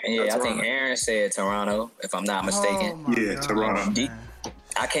I think Aaron said Toronto, if I'm not mistaken. God, Toronto.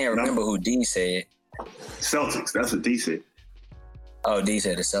 I can't remember who D said. Celtics. That's what D said. Oh, D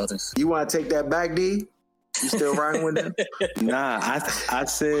said the Celtics. You want to take that back, D? You still riding with them? Nah, I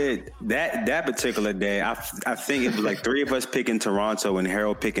said that particular day, I think it was like three of us picking Toronto and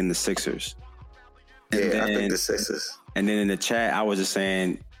Harold picking the Sixers. I think the Sixers. And then in the chat, I was just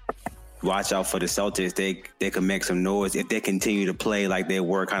saying, watch out for the Celtics. They could make some noise if they continue to play like they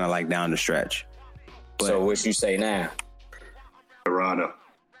were kind of like down the stretch. But so what you say now? Toronto.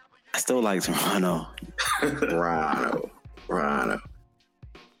 I still like Toronto. Toronto.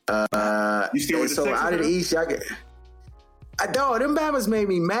 You still with the Sixers? Out of the East, y'all get. Them Bamas made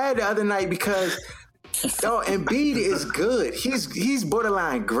me mad the other night because Embiid is good. He's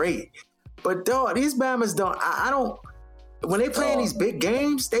borderline great, but these Bamas don't. I don't. When they play in these big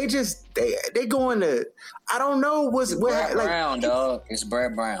games, they go into. I don't know what's Brett Brown, dog. It's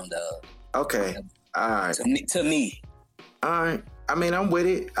Brett Brown, dog. Okay, all right. To me. All right. I mean, I'm with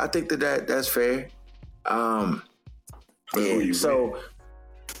it. I think that's fair. So.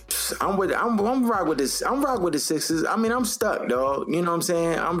 I'm rock with this. I'm rock with the Sixers. I mean, I'm stuck, dog. You know what I'm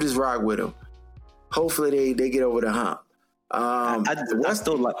saying? I'm just rock with them. Hopefully they get over the hump. I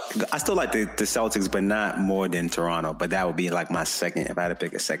still like the Celtics, but not more than Toronto. But that would be like my second if I had to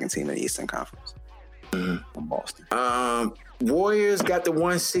pick a second team in the Eastern Conference. From Boston. Warriors got the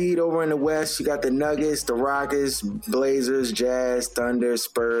 1 seed over in the West. You got the Nuggets, the Rockets, Blazers, Jazz, Thunder,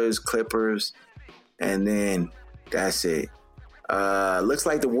 Spurs, Clippers, and then that's it. Looks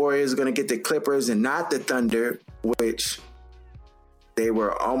like the Warriors are going to get the Clippers and not the Thunder, which they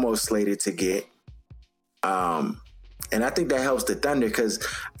were almost slated to get. And I think that helps the Thunder because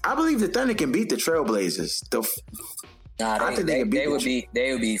I believe the Thunder can beat the Trailblazers. I think they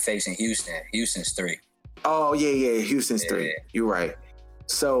would be facing Houston. Houston's 3. Oh, yeah. Houston's 3. You're right.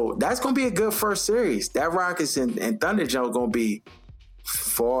 So that's going to be a good first series. That Rockets and Thunder jump going to be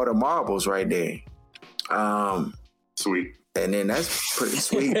for all the marbles right there. Sweet. And then that's pretty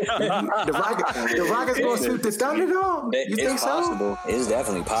sweet. the Rockets going to sweep the Thunder, though? You think possible. so? It's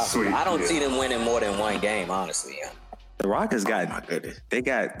definitely possible. Sweet, I don't see them winning more than one game, honestly. Yeah. The Rockets got they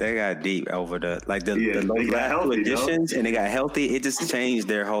got deep over the last two additions, and they got healthy. It just changed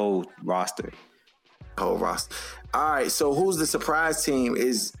their whole roster. All right, so who's the surprise team?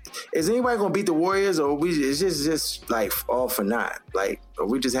 Is anybody gonna beat the Warriors, or it's just like all for naught? Like, are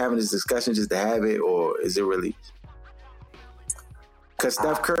we just having this discussion just to have it, or is it really? Because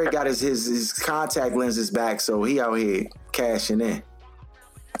Steph Curry got his contact lenses back, so he out here cashing in.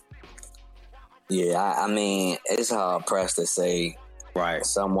 Yeah, I mean, it's hard pressed to say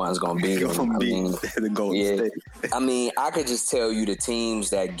someone's gonna beat them. The Golden State. I mean, I could just tell you the teams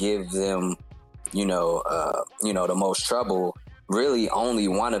that give them, the most trouble. Really, only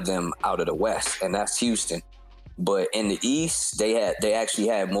one of them out of the West, and that's Houston. But in the East, they actually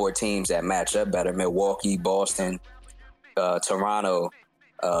had more teams that match up better. Milwaukee, Boston, Toronto.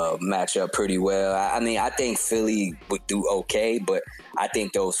 Match up pretty well. I mean, I think Philly would do okay, but I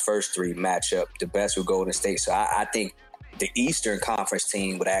think those first three match up the best with Golden State. So I think the Eastern Conference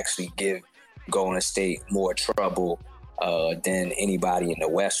team would actually give Golden State more trouble than anybody in the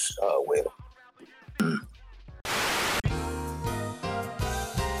West will.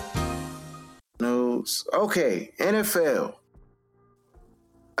 No, okay, NFL.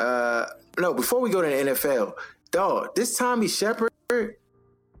 No, before we go to the NFL, dog, this Tommy Shepard.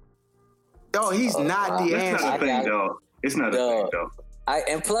 Dog, he's not the answer. It's not a thing, dog. It's not a thing, dog. I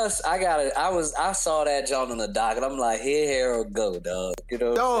saw that John on the dock, and I'm like, here, Harold, go, dog. You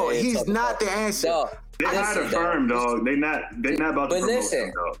know, dog, he's not the answer. Dog, they're not a firm, dog. They're not about to promote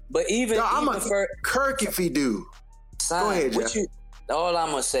him, dog. But even, dog, I'm a Kirk if he do. Go ahead, Jeff. All I'm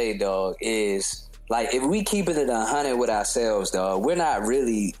gonna say, dog, is like if we keep it at 100 with ourselves, dog, we're not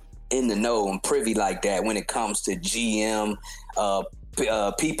really in the know and privy like that when it comes to GM.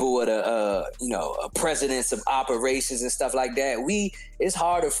 People with presidents of operations and stuff like that. It's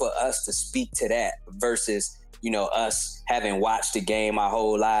harder for us to speak to that versus, us having watched the game our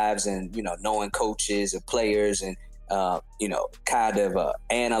whole lives and, knowing coaches and players and, kind of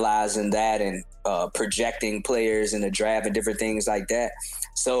analyzing that and projecting players in the draft and different things like that.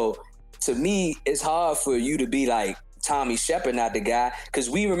 So to me, it's hard for you to be like Tommy Shepard, not the guy, because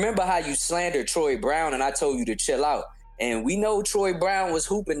we remember how you slandered Troy Brown and I told you to chill out. And we know Troy Brown was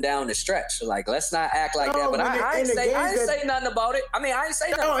hooping down the stretch. So, like, let's not act like that. But I ain't say nothing about it. I mean, I ain't say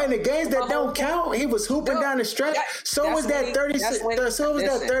nothing. No, in the games that don't count, he was hooping down the stretch. So was that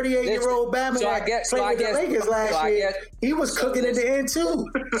 38-year-old Bama that played with the Lakers last year. He was cooking at the end, too.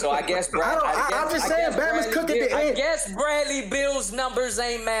 So I guess I'm just saying, Bama's cooking at the end. I guess Bradley Bill's numbers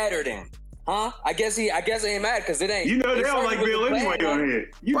ain't matter then. Huh? I guess he ain't mad because it ain't. They don't like Bill anyway on here.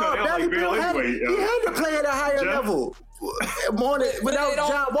 They don't like Bill anyway. He had to play at a higher level. Without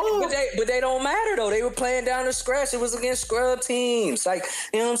John Wall. But they don't matter though. They were playing down the stretch. It was against scrub teams. Like,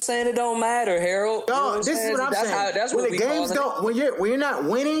 you know what I'm saying? It don't matter, Harold. No, this is what I'm saying. That's when the games don't. When you're not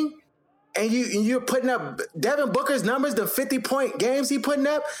winning, and you're putting up Devin Booker's numbers, the 50-point games he putting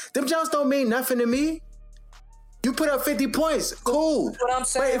up, them jumps don't mean nothing to me. You put up 50 points, cool. What I'm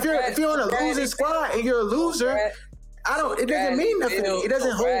saying, but if you're on a losing squad and you're a loser. It doesn't mean nothing. It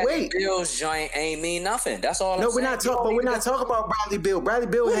doesn't hold weight. Bill's joint ain't mean nothing. That's all I'm saying. We're not talking about Bradley Bill. Bradley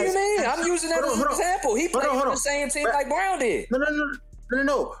Bill what do you mean? I'm using that as an example. He played on the same team like Brown did.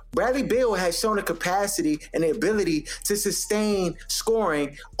 No. Bradley Beal has shown the capacity and the ability to sustain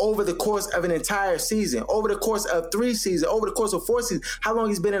scoring over the course of an entire season, over the course of 3 seasons, over the course of 4 seasons. How long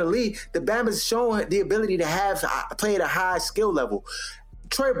he's been in the league? The Bama's shown the ability to play at a high skill level.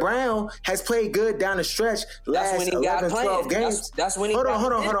 Troy Brown has played good down the stretch last 11, 12 games. That's when he Hold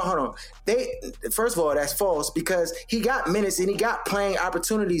on. First of all, that's false because he got minutes and he got playing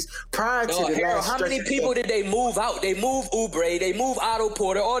opportunities prior to the last how many people did they move out? They moved Oubre, they moved Otto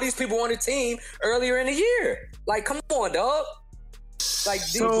Porter, all these people on the team earlier in the year. Like, come on, dog. Like,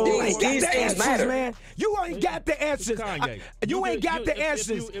 these things matter, man. You ain't got the answers. You ain't got the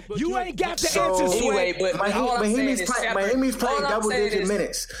answers. You ain't got the answers. Anyway, but Mahimi's playing double-digit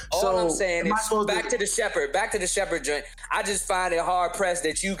minutes. All I'm saying is back to the Shepard joint. I just find it hard pressed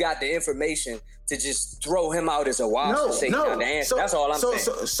that you got the information to just throw him out as a wash and say the answer. That's all I'm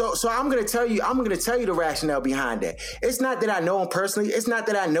saying. So I'm gonna tell you the rationale behind that. It's not that I know him personally. It's not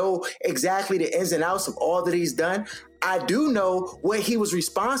that I know exactly the ins and outs of all that he's done. I do know what he was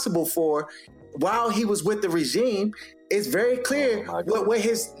responsible for while he was with the regime, it's very clear what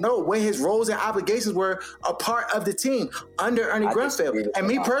his roles and obligations were a part of the team under Ernie Grunfeld. And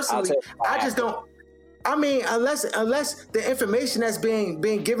me personally, I just don't. I mean, unless the information that's being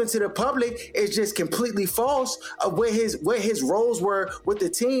given to the public is just completely false of what his roles were with the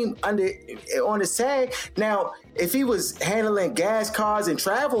team on his tag. Now, if he was handling gas cards and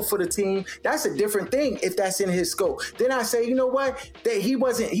travel for the team, that's a different thing. If that's in his scope, then I say, you know what, that he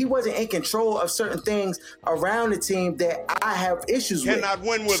wasn't in control of certain things around the team that I have issues with. Cannot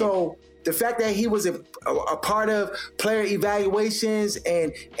win with him. The fact that he was a part of player evaluations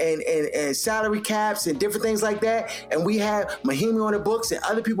and salary caps and different things like that, and we have Mahinmi on the books and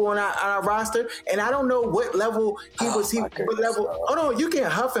other people on our roster, and I don't know what level he was. What level? Oh no, you can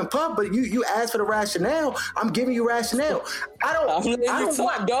huff and puff, but you asked for the rationale. I'm giving you rationale. I don't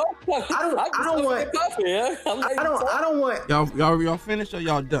want. Y'all finished or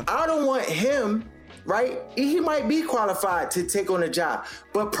y'all done? I don't want him. Right? He might be qualified to take on a job.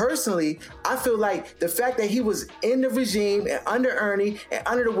 But personally, I feel like the fact that he was in the regime and under Ernie and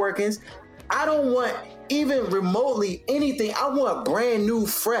under the workings, I don't want even remotely anything. I want brand new,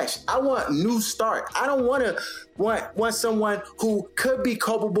 fresh. I want new start. I don't want someone who could be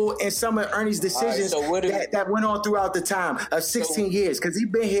culpable in some of Ernie's decisions that went on throughout the time of 16 years, because he's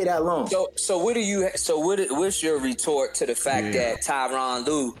been here that long. What's your retort to the fact that Tyronn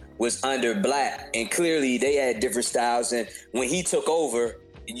Lue was under Black, and clearly they had different styles, and when he took over,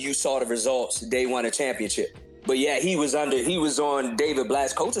 you saw the results. They won a championship. But yeah, he was on David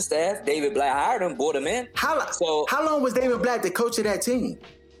Black's coaching staff. David Black hired him, brought him in. How long was David Black the coach of that team?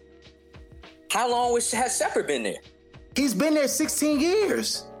 How long has Shepard been there? He's been there 16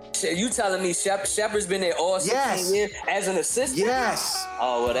 years. You telling me Shepard's been there all 16 years as an assistant? Yes.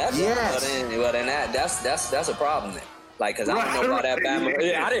 Oh well, that's well then that's a problem then. Like, cause I don't know about that Bama.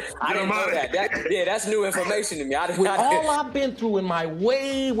 Yeah, I didn't know that. That's new information to me. With all I've been through in my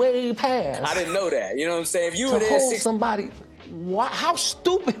way past, I didn't know that. You know what I'm saying? If you were there, somebody. How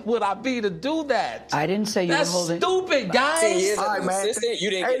stupid would I be to do that? I didn't say you were holding. That's stupid, guys. All right, man. You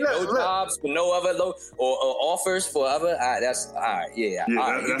didn't get no jobs for no other or offers for other. All right, that's all right. Yeah. All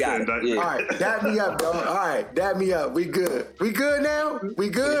right, you got it. Yeah. All right, dab me up, dog. All right, dab me up. We good. We good now? We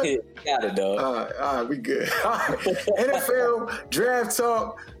good? Got it, dog. All right, we good. All right. NFL draft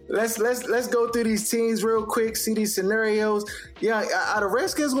talk. Let's go through these teams real quick. See these scenarios. Yeah, are the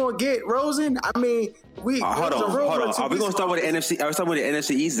Redskins gonna get Rosen? I mean, hold on. Are we gonna start with the NFC? Are we starting with the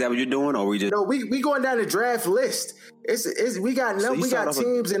NFC East? Is that what you're doing, or we just? No, we going down the draft list. We got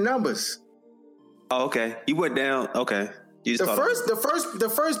teams and numbers. Oh, okay. You went down. Okay. The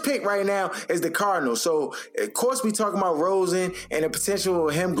first pick right now is the Cardinals. So of course we talking about Rosen and the potential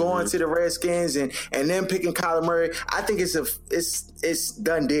of him going to the Redskins and them picking Kyler Murray. I think it's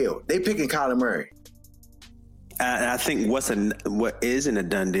done deal. They picking Kyler Murray. I think what isn't a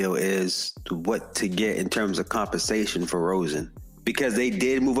done deal is what to get in terms of compensation for Rosen, because they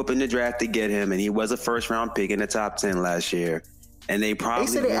did move up in the draft to get him, and he was a first round pick in the top 10 last year, and they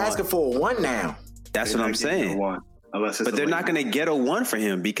said they're asking for a 1 now. That's what I'm saying. But they're not going to get a 1 for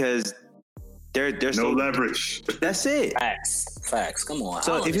him because they're no leverage. That's it. Facts. Come on.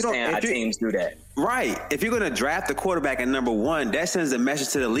 So if teams do that, right? If you're going to draft the quarterback at number 1, that sends a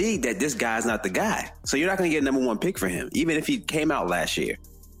message to the league that this guy's not the guy. So you're not going to get a number 1 pick for him, even if he came out last year.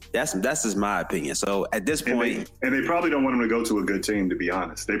 That's just my opinion. So at this point, and they probably don't want him to go to a good team. To be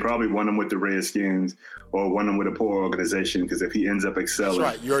honest, they probably want him with the Redskins or want him with a poor organization. Because if he ends up excelling,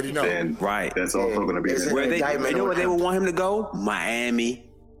 that's right. You already know. Then that's also going to be. You know where they would want him to go? Miami.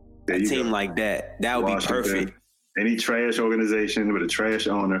 A team like that. That would Washington, be perfect. Any trash organization with a trash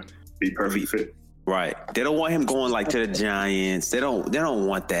owner be perfect fit. Right. They don't want him going like to the Giants. They don't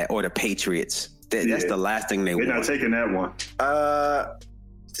want that, or the Patriots. That's the last thing they want. They're not taking that one.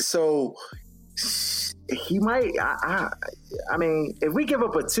 So he might. I mean, if we give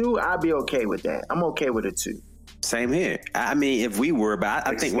up a 2, I'd be okay with that. I'm okay with a 2. Same here. I mean, if we were, but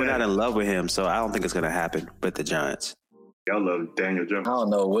I think we're not in love with him, so I don't think it's going to happen with the Giants. Y'all love Daniel Jones. I don't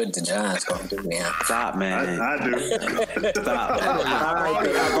know what the Giants gonna do, man. Stop, man. I do. Stop.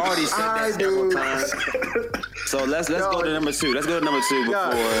 I've already said that several times. So let's go to number 2. Let's go to number 2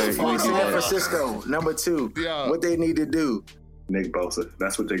 before San Francisco. Number 2. Yeah. What they need to do? Nick Bosa.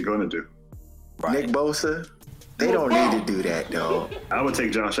 That's what they're gonna do. Right. Nick Bosa. They don't need to do that, dog. I would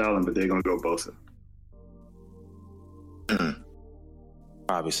take Josh Allen, but they're gonna go Bosa.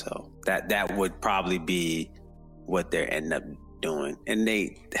 Probably so. That would probably be what they're end up doing. And I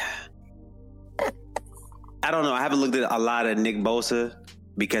don't know. I haven't looked at a lot of Nick Bosa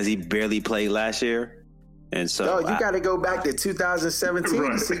because he barely played last year. And so you got to go back to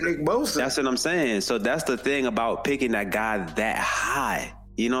 2017 to see Nick Bosa. That's what I'm saying. So that's the thing about picking that guy that high.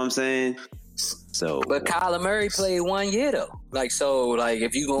 You know what I'm saying? So, but Kyler Murray played 1 year though.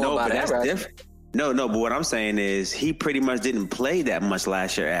 If you go about that, right? Different. No. But what I'm saying is he pretty much didn't play that much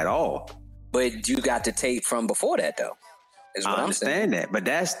last year at all. But you got the tape from before that though. I understand that, but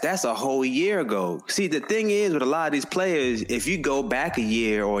that's a whole year ago. See, the thing is with a lot of these players, if you go back a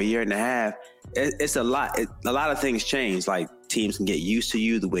year or a year and a half, it's a lot. A lot of things change. Like teams can get used to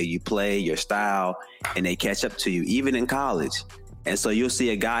you, the way you play, your style, and they catch up to you, even in college. And so you'll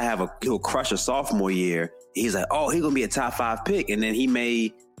see a guy he'll crush a sophomore year. He's like, oh, he's gonna be a top 5 pick, and then he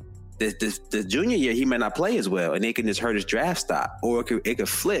may the junior year he may not play as well, and it can just hurt his draft stock, or it could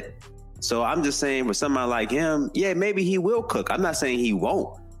flip. So I'm just saying, for somebody like him, yeah, maybe he will cook. I'm not saying he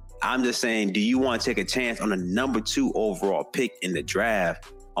won't. I'm just saying, do you want to take a chance on a number 2 overall pick in the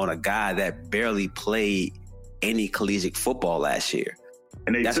draft on a guy that barely played any collegiate football last year?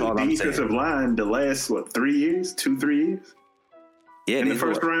 And they took the defensive line the last, 3 years? 2-3 years? Yeah, in the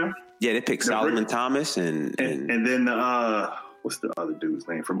first round? Yeah, they picked Solomon Thomas and then what's the other dude's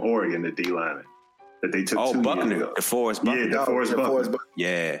name from Oregon, the D lineman that they took 2 Buckner, years ago. DeForest Buckner. Yeah, DeForest Buckner.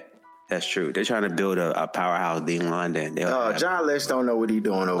 Yeah. That's true. They're trying to build a powerhouse D line there. John Lynch don't know what he's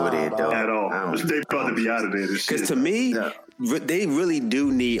doing over there, though. At all. They about to be out of there. Because to me, they really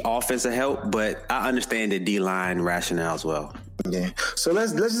do need offensive help, but I understand the D line rationale as well. Yeah. So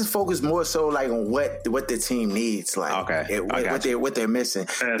let's just focus more so on what the team needs, what they're missing.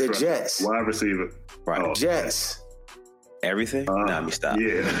 That's the Jets, wide receiver, right? Jets. Everything? Let me stop.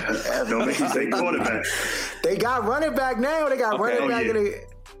 Yeah. Don't make you say quarterback. They got running back now. They got running back in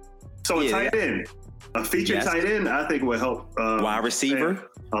the. So a tight end, a featured tight end, I think would help. Wide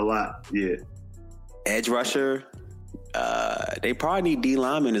receiver? A lot, yeah. Edge rusher. They probably need D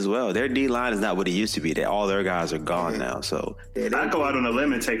linemen as well. Their D line is not what it used to be. All their guys are gone now. So I'd go out on a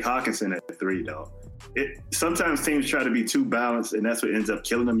limb and take Hawkinson at 3, though. Sometimes teams try to be too balanced, and that's what ends up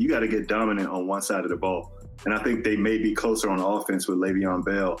killing them. You got to get dominant on one side of the ball. And I think they may be closer on offense with Le'Veon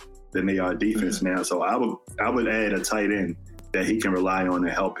Bell than they are defense now. So I would add a tight end that he can rely on to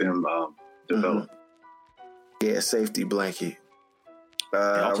help him develop. Yeah, safety blanket.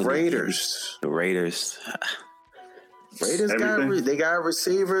 Raiders. The Raiders. They got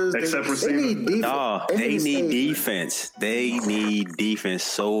receivers. Except receivers. They need defense. No, they need defense. They need defense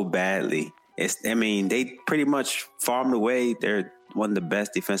so badly. They pretty much farmed away. They're one of the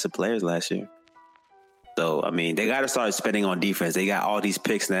best defensive players last year. So, they got to start spending on defense. They got all these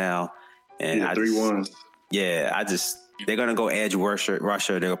picks now. And 3-1s. Yeah, they're going to go edge rusher.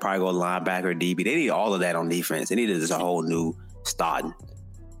 They'll probably go linebacker, DB. They need all of that on defense. They need just a whole new starting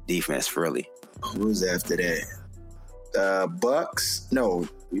defense, really. Who's after that? Bucks? No,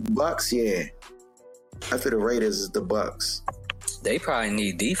 Bucks, yeah. After the Raiders is the Bucks. They probably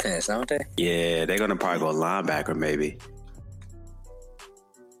need defense, don't they? Yeah, they're going to probably go linebacker, maybe.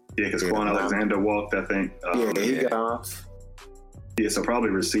 Yeah, because Quan Alexander walked, I think. He got off. Yeah, so probably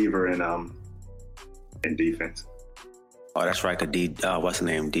receiver and defense. Oh, that's right. What's the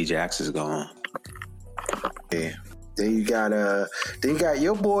name? D-Jax is gone. Yeah. Then you got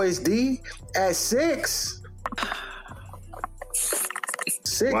your boys D at 6.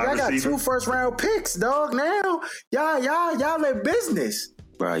 6. Y'all got 2 first-round picks, dog. Now y'all in business.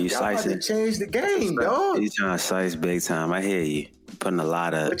 Bro, you slicing. Y'all about to change the game, dog. You trying to slice big time. I hear you. Putting a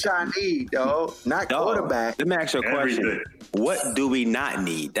lot of. What y'all need, dog? Not quarterback. Let me ask you a question. What do we not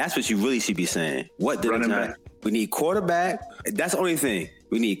need? That's what you really should be saying. What do we not? We need quarterback. That's the only thing.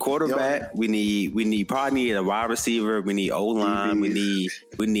 We need quarterback. We probably need a wide receiver. We need O-line. We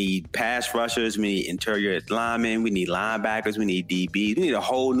need pass rushers. We need interior linemen. We need linebackers. We need DBs. We need a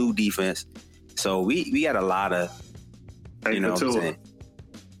whole new defense. So we got a lot of, you know what I'm saying?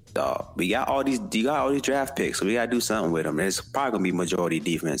 Dog, you got all these draft picks, so we got to do something with them. It's probably going to be majority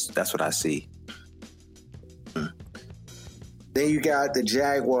defense. That's what I see. Then you got the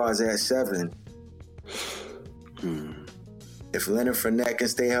Jaguars at 7. If Leonard Fournette can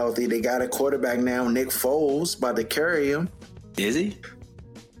stay healthy, they got a quarterback now, Nick Foles, about to carry him. Is he?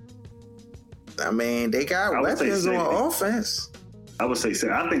 They got weapons on offense. I would say,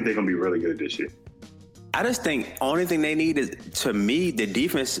 I think they're going to be really good this year. I just think only thing they need is, to me, the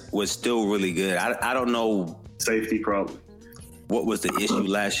defense was still really good. I don't know. Safety probably. What was the issue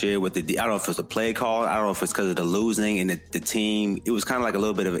last year with I don't know if it was a play call. I don't know if it's because of the losing and the team. It was kind of like a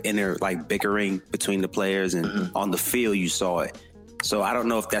little bit of inner bickering between the players, and on the field you saw it. So I don't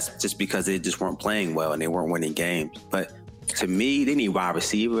know if that's just because they just weren't playing well and they weren't winning games. But to me, they need wide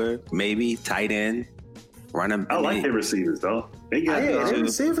receiver, maybe tight end, running. I like their receivers though. They got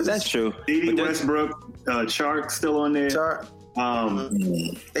that's true. D.D. Westbrook, Chark still on there. Chark.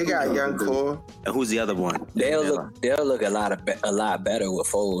 They got young core. And who's the other one? They'll look a lot better with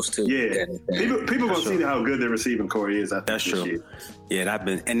Foles too. Yeah, people gonna see how good their receiving core is. I think that's true. Yeah,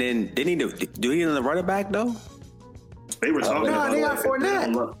 and then they need to do he need a running back though? They were talking about they got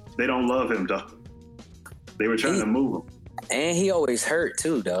Fournette. They don't love him though. They were trying to move him, and he always hurt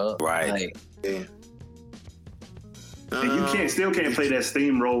too, dog. Right. Like, yeah. And you still can't play that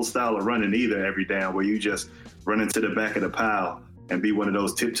steamroll style of running either every down where you just run into the back of the pile and be one of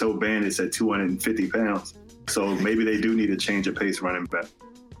those tiptoe bandits at 250 pounds. So maybe they do need a change of pace running back.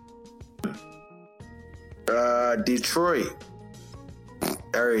 Detroit.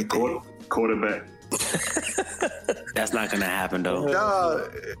 Everything. Quarterback. That's not going to happen though. No,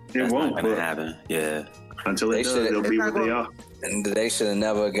 it won't happen. Yeah. Until it does, they'll be what they are. And they should have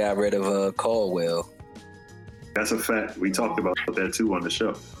never got rid of Caldwell. That's a fact. We talked about that too on the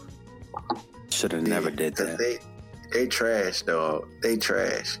show. Should have never did that. They trash, dog. They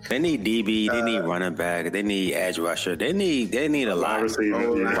trash. They need DB. They need running back. They need edge rusher. They need a lot.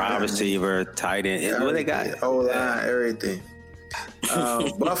 Wide receiver, tight end. What they got? O-line, everything.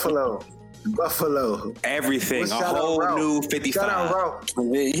 Buffalo. Everything. A whole new 55.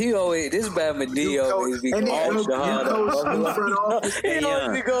 He always, this Bad McD always be Buffalo.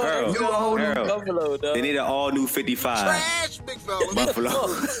 They need an all new 55. Trash, big fella. Buffalo.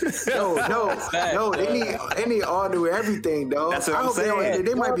 No. They need all new everything, dog. That's what I'm saying.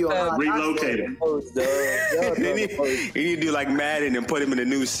 They might be on relocating. You need to do like Madden and put him in a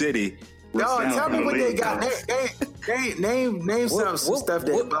new city. No, tell me what they got. Name some stuff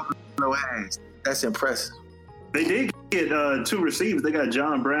that Buffalo has. That's impressive. They did get 2 receivers. They got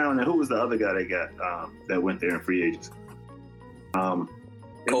John Brown, and who was the other guy they got that went there in free agency? Cole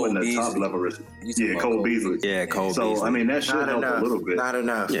Beasley. Top level receiver. Yeah, Cole Beasley. Yeah, Cole Beasley. So I mean that should help a little bit. Not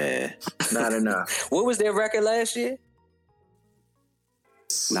enough. Yeah, not enough. What was their record last year?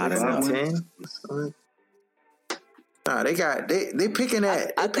 Not enough. 10? Nah, they picking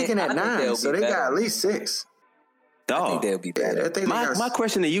at 9, so they got at least 6. Dog. I think they'll be better. My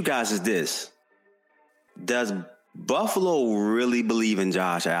question to you guys is this: does Buffalo really believe in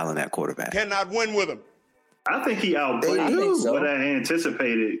Josh Allen at quarterback? Cannot win with him. I think he outplayed what I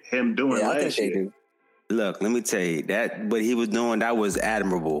anticipated him doing last year. Look, let me tell you that what he was doing, that was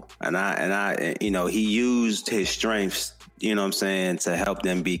admirable. And I he used his strengths, you know what I'm saying, to help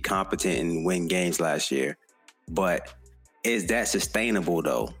them be competent and win games last year. But is that sustainable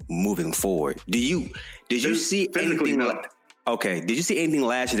though, moving forward? Did you see anything did you see anything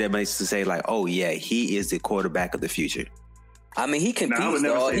last year that makes to say like, oh yeah, he is the quarterback of the future? I mean, he competes,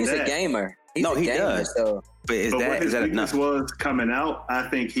 dog. He's a gamer. He does. So. But what his weakness was coming out, I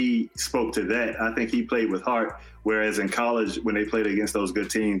think he spoke to that. I think he played with heart. Whereas in college, when they played against those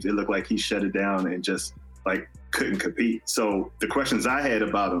good teams, it looked like he shut it down and just like couldn't compete. So the questions I had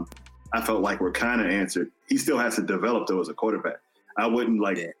about him, I felt like were kind of answered. He still has to develop though as a quarterback. I wouldn't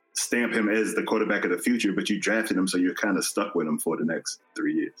stamp him as the quarterback of the future, but you drafted him, so you're kind of stuck with him for the next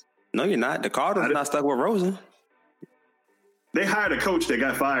 3 years. No, you're not. The Cardinals not stuck with Rosen. They hired a coach that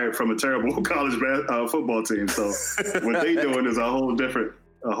got fired from a terrible college football team. So what they doing is a whole different.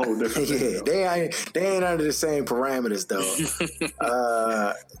 Yeah, they ain't under the same parameters though.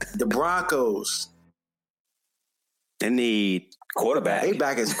 The Broncos. They need quarterback. They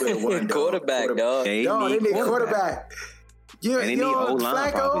back at square one. Quarterback, dog. They need quarterback. You need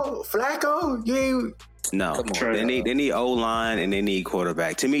O-line. Flacco. You ain't. No, they need O-line and they need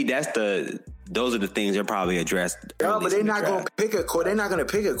quarterback. To me, those are the things they'll probably address. No, but they're not going to pick a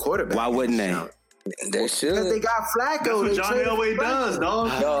quarterback. Why wouldn't they? They should. Because they got Flacco. That's what John Elway does, dog.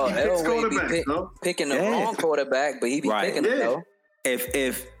 He picks quarterbacks, picking the wrong quarterback, but he be picking it though.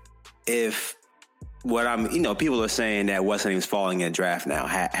 If what I'm, people are saying that what's his name's falling in draft now,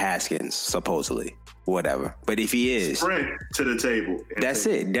 Haskins supposedly. Whatever. But if he is, sprint to the table. That's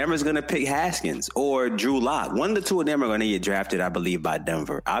it. Denver's going to pick Haskins or Drew Lock. One of the two of them are going to get drafted, I believe, by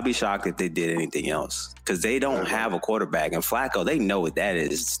Denver. I'll be shocked if they did anything else because they don't have a quarterback. And Flacco, they know what that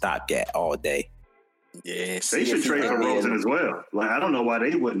is. Stopgap all day. Yeah, they should trade for Rosen as well. Like I don't know why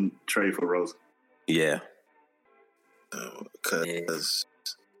they wouldn't trade for Rosen. Yeah. Because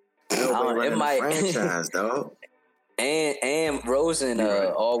it might franchise, dog. And Rosen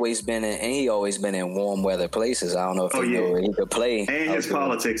always been in warm weather places. I don't know if know where he could play. And his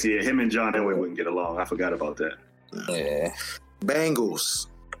politics, him and John Elway wouldn't get along. I forgot about that. Yeah. Bengals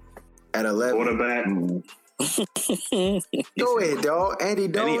at 11. Quarterback. Go ahead, dog. Andy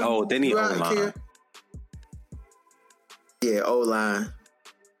Dalton. They need O-line. Yeah, O-line.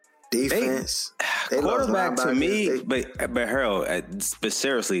 Defense. quarterback to me, but Harold, but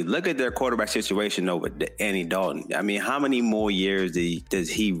seriously, look at their quarterback situation over Andy Dalton. I mean, how many more years does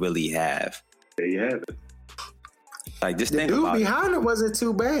he really have? There you have it. Like, just the think dude about behind it wasn't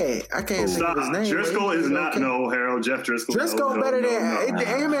too bad. I can't think of his name. Driscoll is not Harold. Jeff Driscoll. Driscoll better than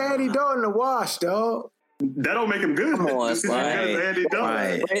him and Andy Dalton to wash, dog. That don't make him good. Come on, Andy Dalton.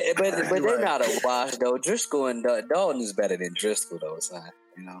 Right. But they're not a wash though. Driscoll and Dalton is better than Driscoll though, son.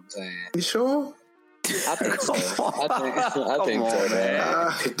 You know what I'm saying? You sure? I think so. I think so,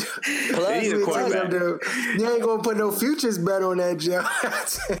 man. Plus, you ain't gonna put no futures bet on that, Joe.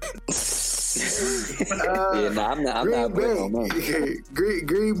 I'm not good on that.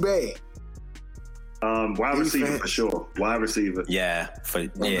 Green Bay. Wide receiver for sure. Wide receiver. Yeah,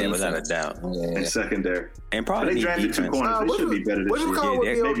 without a doubt. Yeah. And secondary. And probably they drafted two corners. They should be better this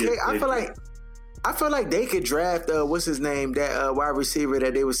year. I feel like they could draft what's his name, that wide receiver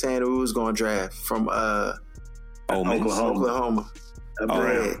that they were saying who was going to draft from Oklahoma.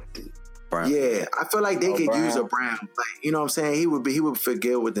 Brown. Yeah, I feel like they could use a Brown. Like, you know what I'm saying? He would fit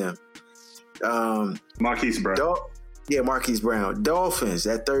good with them. Marquise Brown. Marquise Brown. Dolphins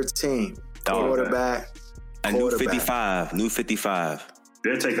at 13. Quarterback. A new 55.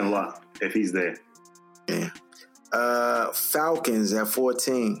 They're taking a lot if he's there. Yeah. Falcons at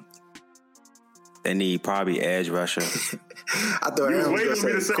 14. They need probably edge rusher. I thought Aaron was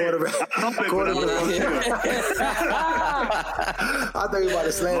going to say quarterback. I thought you were about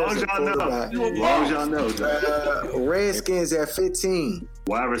to slam us quarterback. Long as y'all know. Redskins at 15.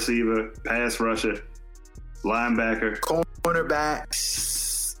 Wide receiver, pass rusher, linebacker, cornerback,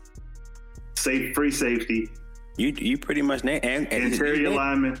 free safety. You pretty much named interior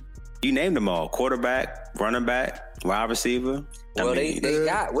lineman. You named them all: quarterback, running back, wide receiver. Well, they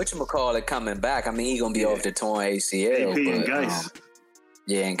got whatchamacallit coming back. I mean, he's gonna be off the torn ACL. AP and Geis.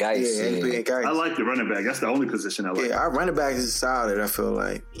 And Geis. AP and Geis. I like the running back. That's the only position I like. Yeah, our running back is solid. I feel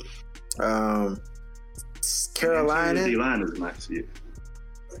like. Carolina. D-line is nice. Yeah.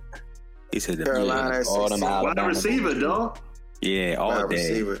 He said Carolina. Wide receiver, dog. Yeah, all wide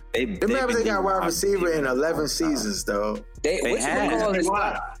day. Receiver. They got wide receiver in 11 seasons, though.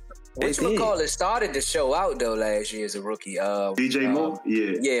 Whatchamacallit started to show out though last year as a rookie. DJ Moore,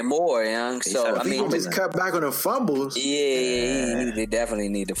 Moore, young. So I mean, just cut back on the fumbles. Yeah, they definitely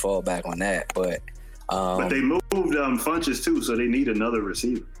need to fall back on that. But they moved Funches too, so they need another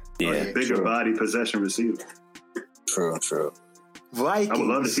receiver. Yeah, bigger body possession receiver. True. Vikings. I would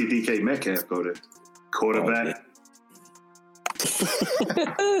love to see DK Metcalf go there. Quarterback.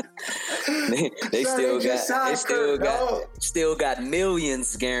 they still got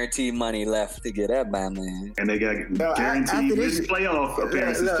millions guaranteed money left to get that by, man. And they got guaranteed playoff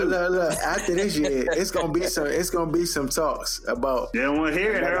appearances too. Look, after this year, it's gonna be some talks about. They don't want to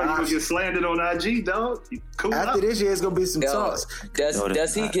hear it. Harold, you gonna get slandered on IG, dog. Cool. After this year, it's gonna be some talks.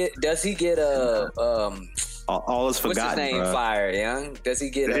 Does he get all is forgotten. What's his name? Bro. Fired, young. Does he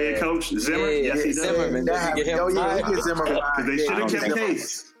get the head coach Zimmer? Yes, he does. Zimmerman. Does he get him fired? They should have kept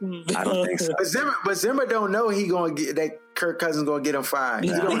Case. I don't think so. But Zimmer don't know he gonna get that. Kirk Cousins gonna get him fired. He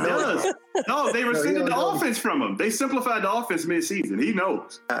does. No, they rescinded the offense from him. They simplified the offense mid-season. He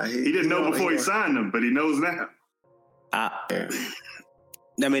knows. He didn't know before he signed them, but he knows now.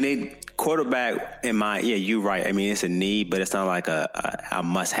 I mean, they quarterback in my you're right. I mean, it's a need, but it's not like a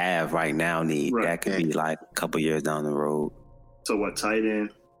must-have right now need. Right. That could be like a couple years down the road. So what? Tight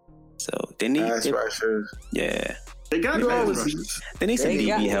end. So they need pass rushers. Yeah, they got pass rushers. They need some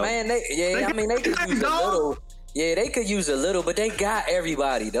DB help. Man, they could use a little. Yeah, they could use a little, but they got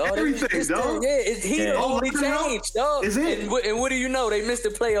everybody, dog. Everything, dog. He the only change, dog. Is it? And what do you know? They missed the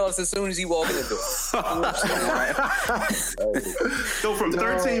playoffs as soon as he walked in the door. So from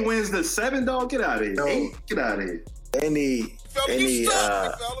 13 wins to 7, dog, get out of here. 8, get out of here. They need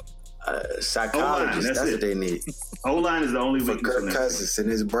psychologists. That's what they need. O-line is the only for Kirk Cousins in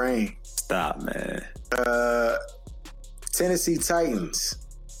his brain. Stop, man. Tennessee Titans.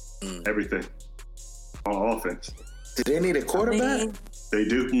 Everything. On offense. Do they need a quarterback? They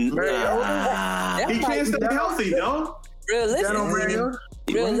do. He can't stay healthy, though.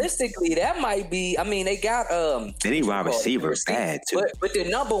 Realistically, that might be. I mean, they got They need wide receivers bad too. But the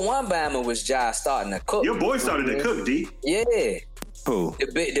number one Bama was Josh starting to cook. Your boy started to cook, D. Yeah. Who?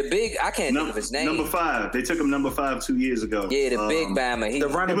 The big. I can't think of his name. Number 5. They took him number 5 2 years ago. Yeah, the big Bama. The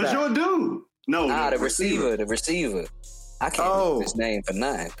running back. It was your dude. No, the receiver. The receiver. I can't think of his name for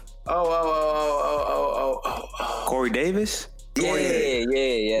nothing. Corey Davis? Yeah. Yeah.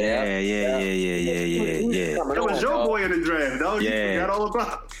 That was your boy way of the draft, dog. Yeah. You forgot all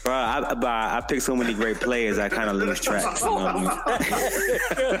about it. Bro, I picked so many great players, I kind of lose track. You know what I mean?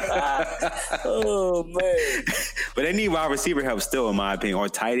 Oh man! But they need wide receiver help still, in my opinion, or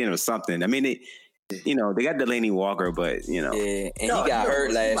tight end or something. I mean, they got Delaney Walker, but Yeah, and he got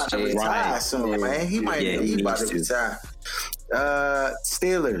hurt last year. Retire soon, man. He might. Yeah, he he about to needs retire.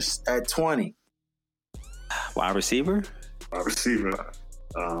 Steelers at 20. wide receiver. Wide receiver,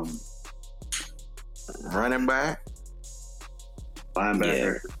 Running back.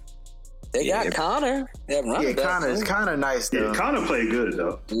 linebacker. They got Connor. Connor nice though. Yeah, Connor played good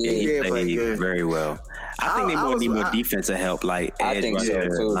though. He did play played good. very well. I think they need more defensive help, like I edge think so,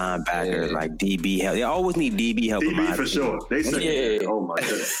 rushers, too. linebackers, like DB help. They always need DB help. in my DB for opinion. sure. They said, Yeah. oh my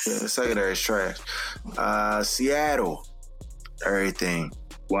goodness. The secondary is trash. Seattle. Everything.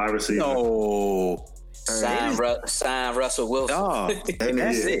 Wide receiver. No. Sign Russell Wilson. Dog, They need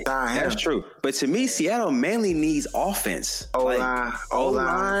that's to it. sign him. That's true. But to me, Seattle mainly needs offense. O-line,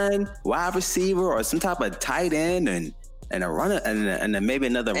 O-line, wide receiver, or some type of tight end and a runner and maybe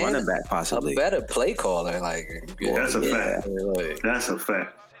another running back possibly. A better play caller, like That's a fact. Like, That's a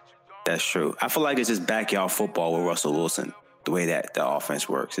fact. That's true. I feel like it's just backyard football with Russell Wilson. The way that the offense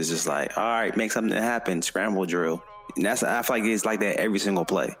works, it's just like, all right, make something happen, scramble drill, and I feel like it's like that every single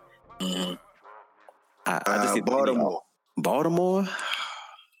play. mm-hmm. I just think Baltimore.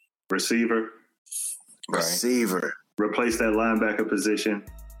 Receiver. Receiver. Replace that linebacker position.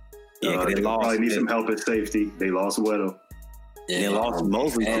 Yeah, 'cause they they lost. probably need some help at safety. They lost Weddle. They lost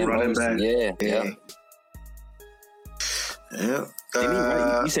Mosley. And running Mosley, back. Yeah. Yeah.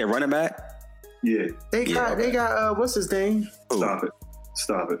 You said running back? Yeah. They got what's his name?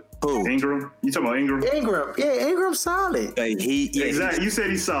 Stop it. Who? Ingram. You talking about Ingram? Ingram. Yeah, Ingram's solid. Exactly. You said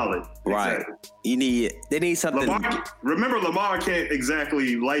he's solid. Right. Exactly. They need something. Lamar can't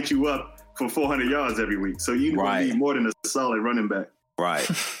exactly light you up for 400 yards every week. So you need more than a solid running back. Right.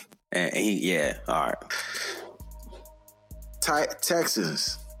 and all right.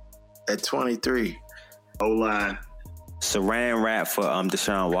 Texans at 23. O-line. Saran wrap for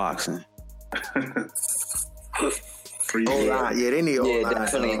Deshaun Watson. O-line. Yeah, they need O-line.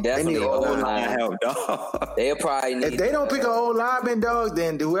 Definitely They need O-line. Help, dog. They'll probably need. If they don't pick an old lineman, dog,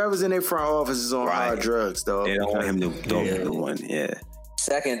 then whoever's in their front office is on hard drugs, dog. They don't want him to go to the one. Yeah.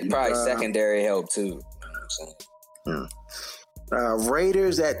 Secondary help too.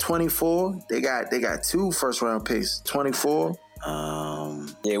 Raiders at 24. They got 2 first round picks. 24.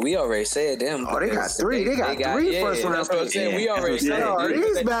 Yeah, we already said them. Oh, they got 3. They got 3 first round that's what I'm picks. saying. We already said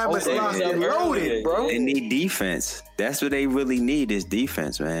These Bama's locked and loaded, bro. They need defense. That's what they really need is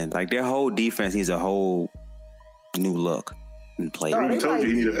defense, man. Like their whole defense needs a whole new look and play. I told you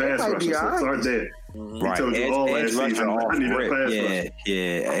he need a pass rusher, so start there. Right. He told you all last season, I need a pass rusher.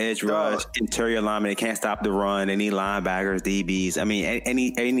 Yeah. Edge rush, interior lineman. They can't stop the run. They need linebackers, DBs. I mean,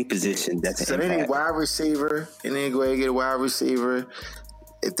 any position that's so they need wide receiver. They need to go ahead and get a wide receiver.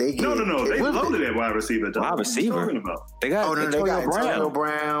 If they get no, they loaded at wide receiver. Wide receiver. They got Antonio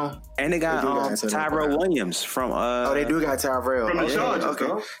Brown, and they got Tyrell Williams from. They do got Tyrell from the Chargers.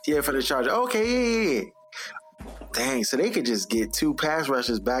 Okay, yeah, for the Chargers. Okay, yeah. Dang, so they could just get 2 pass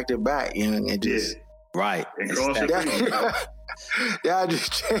rushers back to back, and just right.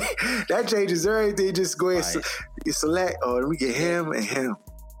 That changes everything. Just go ahead and select. Oh, let me get him and him.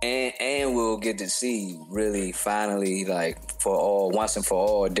 And we'll get to see really finally once and for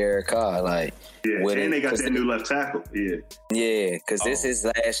all Derek Carr and they got that new left tackle. Because this is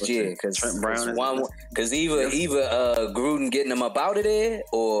last year because either Gruden getting him up out of there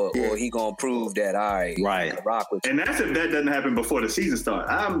or he gonna prove that rock with you. And that's if that doesn't happen before the season starts.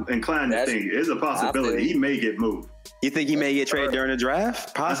 I'm inclined to think it's a possibility he may get moved. You think he may get traded during the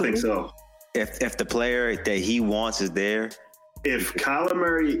draft? Possibly. I think so. If the player that he wants is there. If Kyler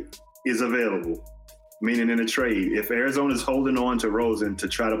Murray is available, meaning in a trade, if Arizona's holding on to Rosen to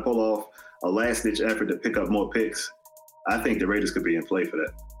try to pull off a last-ditch effort to pick up more picks, I think the Raiders could be in play for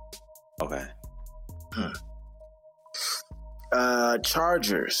that. Okay.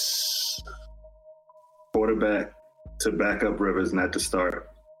 Chargers. Quarterback to back up Rivers, not to start.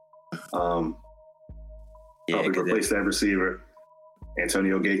 Probably replace that receiver.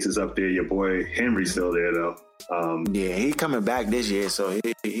 Antonio Gates is up there. Your boy Henry's still there, though. He coming back this year, so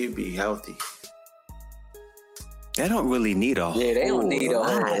he'll be healthy. They don't really need a whole lot. They don't need a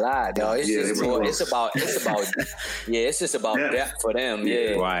whole lot, though. It's just more. It's just about depth for them.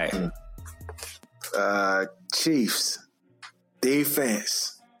 Right. Chiefs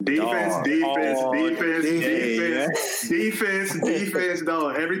defense. Defense.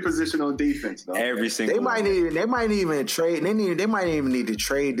 Dog. Every position on defense. Dog. Every single. They might even trade. They might even need to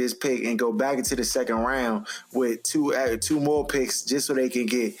trade this pick and go back into the second round with two more picks just so they can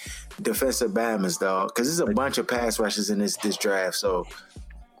get defensive bammers, dog. Because there's a bunch of pass rushes in this draft. So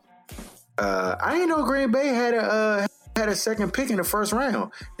I didn't know Green Bay had a second pick in the first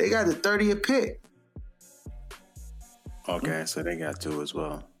round. They got the 30th pick. Okay, so they got 2 as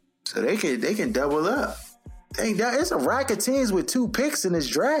well. So they can double up. It's a rack of teams with 2 picks in this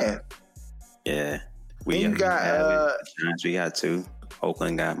draft. Yeah, we got Giants. We got 2.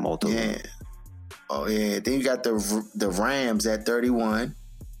 Oakland got multiple. Yeah. Oh yeah. Then you got the Rams at 31,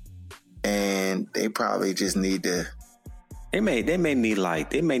 and they probably just need to. They may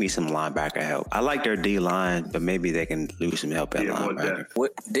need some linebacker help. I like their D line, but maybe they can lose some help at linebacker.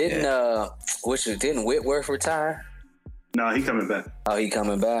 Didn't Whitworth retire? No, he coming back. Oh, he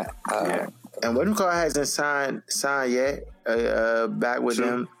coming back. Yeah. And what Call hasn't signed yet. Back with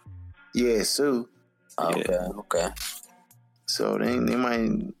them. Yeah, Sue. Okay. So they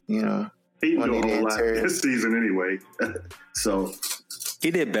might, he didn't do a whole lot this season anyway. So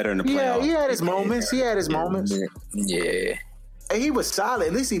he did better in the playoffs. Yeah, he had his moments. Yeah. And he was solid.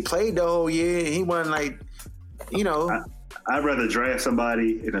 At least he played the whole year. He wasn't like, I'd rather draft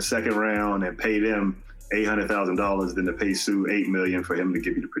somebody in the second round and pay them $800,000 than to pay Sue $8 million for him to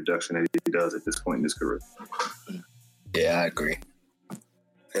give you the production that he does at this point in his career. Yeah, I agree.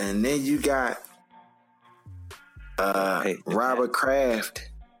 And then you got Robert Kraft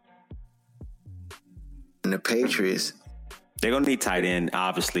and the Patriots. They're gonna need tight end,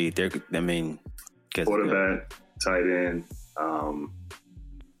 obviously. Quarterback, tight end.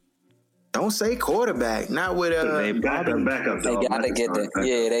 Don't say quarterback. Not with backup. They gotta get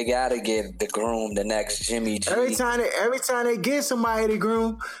the groom, the next Jimmy G. Every time they get somebody to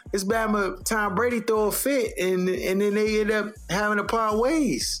groom, it's Bama. Tom Brady throw a fit, and then they end up having to part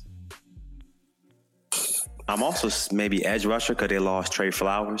ways. I'm also maybe edge rusher because they lost Trey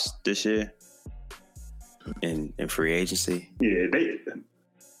Flowers this year in free agency. Yeah,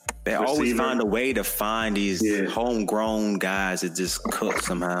 they always find a way to find these homegrown guys that just cook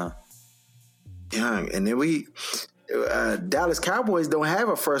somehow. Young, and then Dallas Cowboys don't have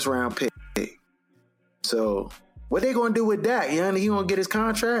a first round pick. So what they gonna do with that? Young, he gonna get his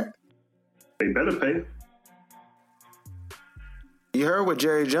contract? They better pay. You heard what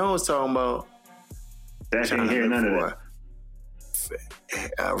Jerry Jones talking about? That ain't hear none of that.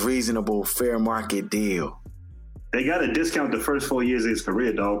 A reasonable, fair market deal. They got to discount the first 4 years of his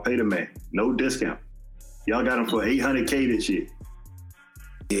career, dog. Pay the man. No discount. Y'all got him for $800K this year.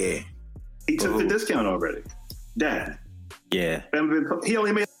 Yeah. He took the discount already. Dad. Yeah. He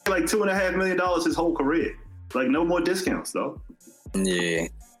only made like $2.5 million his whole career. Like, no more discounts, though. Yeah.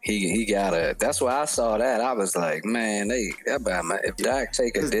 He gotta. That's why I saw that. I was like, man, if Dak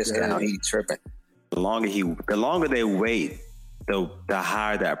take a discount, he tripping. The longer they wait, the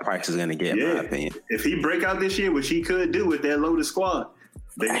higher that price is going to get, in my opinion. If he break out this year, which he could do with that loaded squad,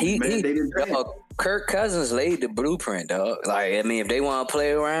 they didn't pay. Kirk Cousins laid the blueprint, dog. Like, I mean, if they want to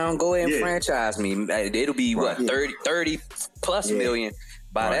play around, go ahead and franchise me. It'll be, 30 plus million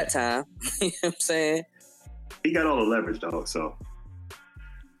by that time. You know what I'm saying? He got all the leverage, dog, so.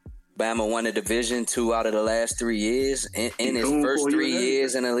 Bama won the division 2 out of the last 3 years. In his first 3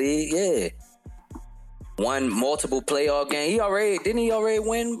 years in the league, yeah. Won multiple playoff games. Didn't he already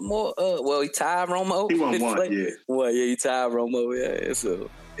win more? He tied Romo. He won one, yeah. Well, yeah, he tied Romo, yeah. So,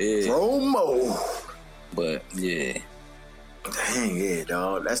 yeah. Romo. But, yeah. Dang, yeah,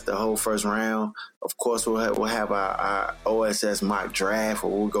 dog. That's the whole first round. Of course, we'll have our OSS mock draft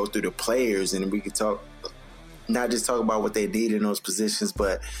where we'll go through the players and we can not just talk about what they did in those positions,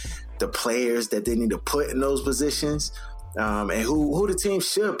 but the players that they need to put in those positions. And who the team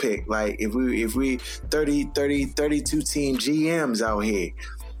should pick. Like if we 32 team GMs out here.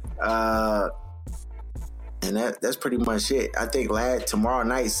 And that's pretty much it. I think tomorrow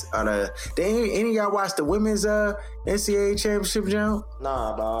night's any of y'all watch the women's NCAA championship, John?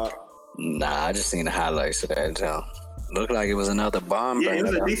 Nah, dog. Nah, I just seen the highlights of that, John. Looked like it was another bomb. Yeah, it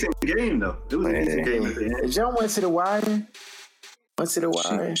was a decent game though. It was a decent game at the end. John went to the wire.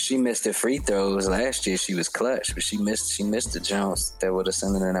 She missed the free throws last year. She was clutch, but she missed the jumps that would have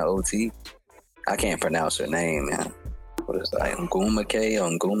sent her in the OT. I can't pronounce her name, man. What is that? Nguma,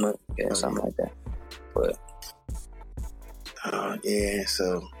 something like that. But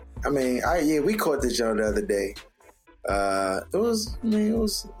so I mean, we caught the jump the other day.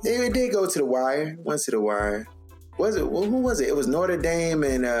 It did go to the wire. Went to the wire. Was it? Who was it? It was Notre Dame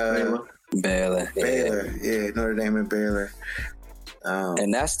and Baylor. Yeah, Notre Dame and Baylor.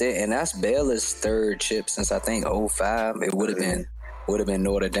 And that's Baylor's third chip since I think 05. It would have been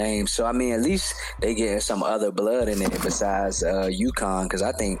Notre Dame. So I mean, at least they getting some other blood in it besides UConn, because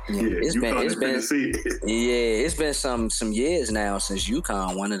I think it's been some years now since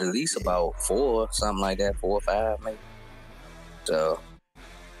UConn won it, at least about 4 or 5 maybe. So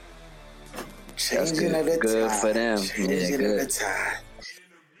that's good for them. Yeah, good.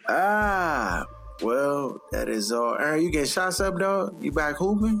 Well, that is all. Aaron, you getting shots up, dog? You back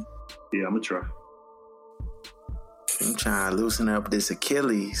hooping? Yeah, I'm gonna try. I'm trying to loosen up this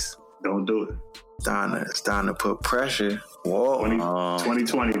Achilles. Don't do it. Starting to put pressure. Whoa.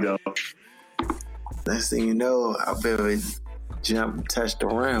 2020, dog. Next thing you know, I better jump and touch the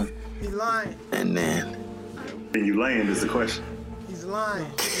rim. He lying. And then you land is the question. He's lying.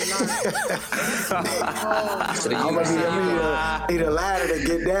 I need a ladder to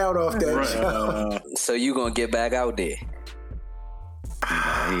get down off that jump. So you gonna get back out there?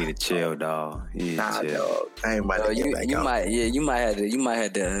 He need to chill, dog. Dog. I ain't about to get back out. You might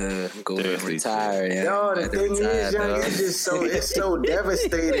have to go retire. Yeah. No, the thing is, young, it's just so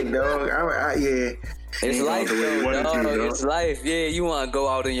devastating, dog. It's life, dog. It's life. Yeah, you want to go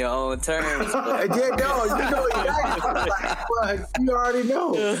out on your own terms. Yeah, dog. You know exactly. You already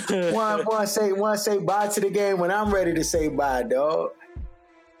know. Want to say bye to the game when I'm ready to say bye, dog.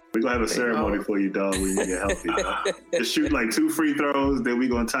 We're going to have a ceremony for you, dog, when you get healthy, dog. Just shoot like 2 free throws, then we're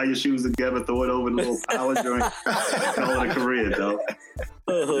going to tie your shoes together, throw it over the little power joint, call it a career, dog.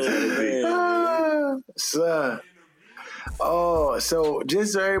 Son. Oh, so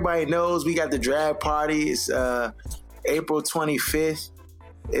just so everybody knows, we got the draft party. It's April 25th.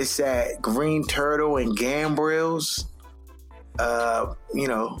 It's at Green Turtle and Gambrels.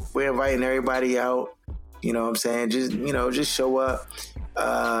 We're inviting everybody out. You know what I'm saying? Just show up.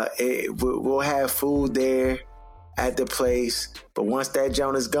 We'll have food there at the place, but once that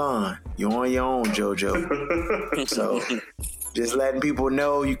joint is gone, you're on your own, JoJo. So just letting people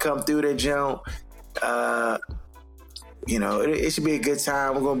know you come through the joint. It should be a good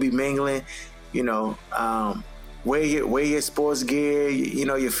time. We're gonna be mingling. Wear your sports gear,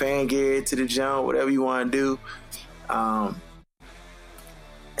 your fan gear to the joint, whatever you want to do.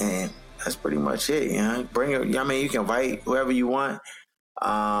 And that's pretty much it. Bring it. I mean, you can invite whoever you want.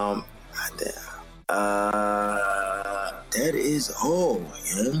 That is all,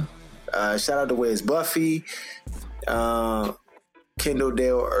 man. Shout out to Wes Buffy, Kendall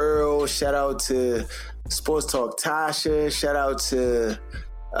Dale Earl. Shout out to Sports Talk Tasha. Shout out to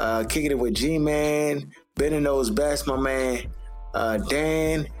Kicking It with G-Man. Ben and Knows Best, my man.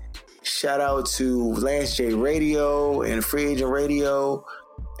 Dan. Shout out to Lance J Radio and Free Agent Radio.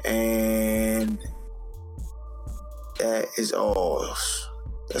 And that is all.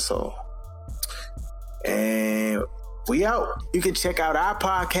 That's all. And we out. You can check out our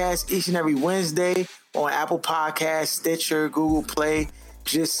podcast each and every Wednesday on Apple Podcasts, Stitcher, Google Play.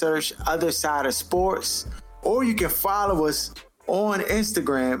 Just search Other Side of Sports. Or you can follow us on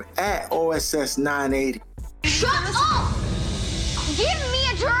Instagram at OSS980. Shut up! Give me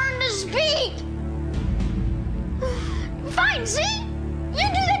a turn to speak! Fine, see? You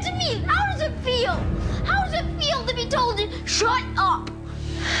do that to me. How does it feel? How does it feel to be told to shut up?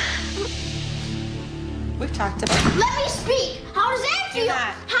 We've talked about it. Let me speak. How does that feel?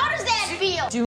 How does that feel?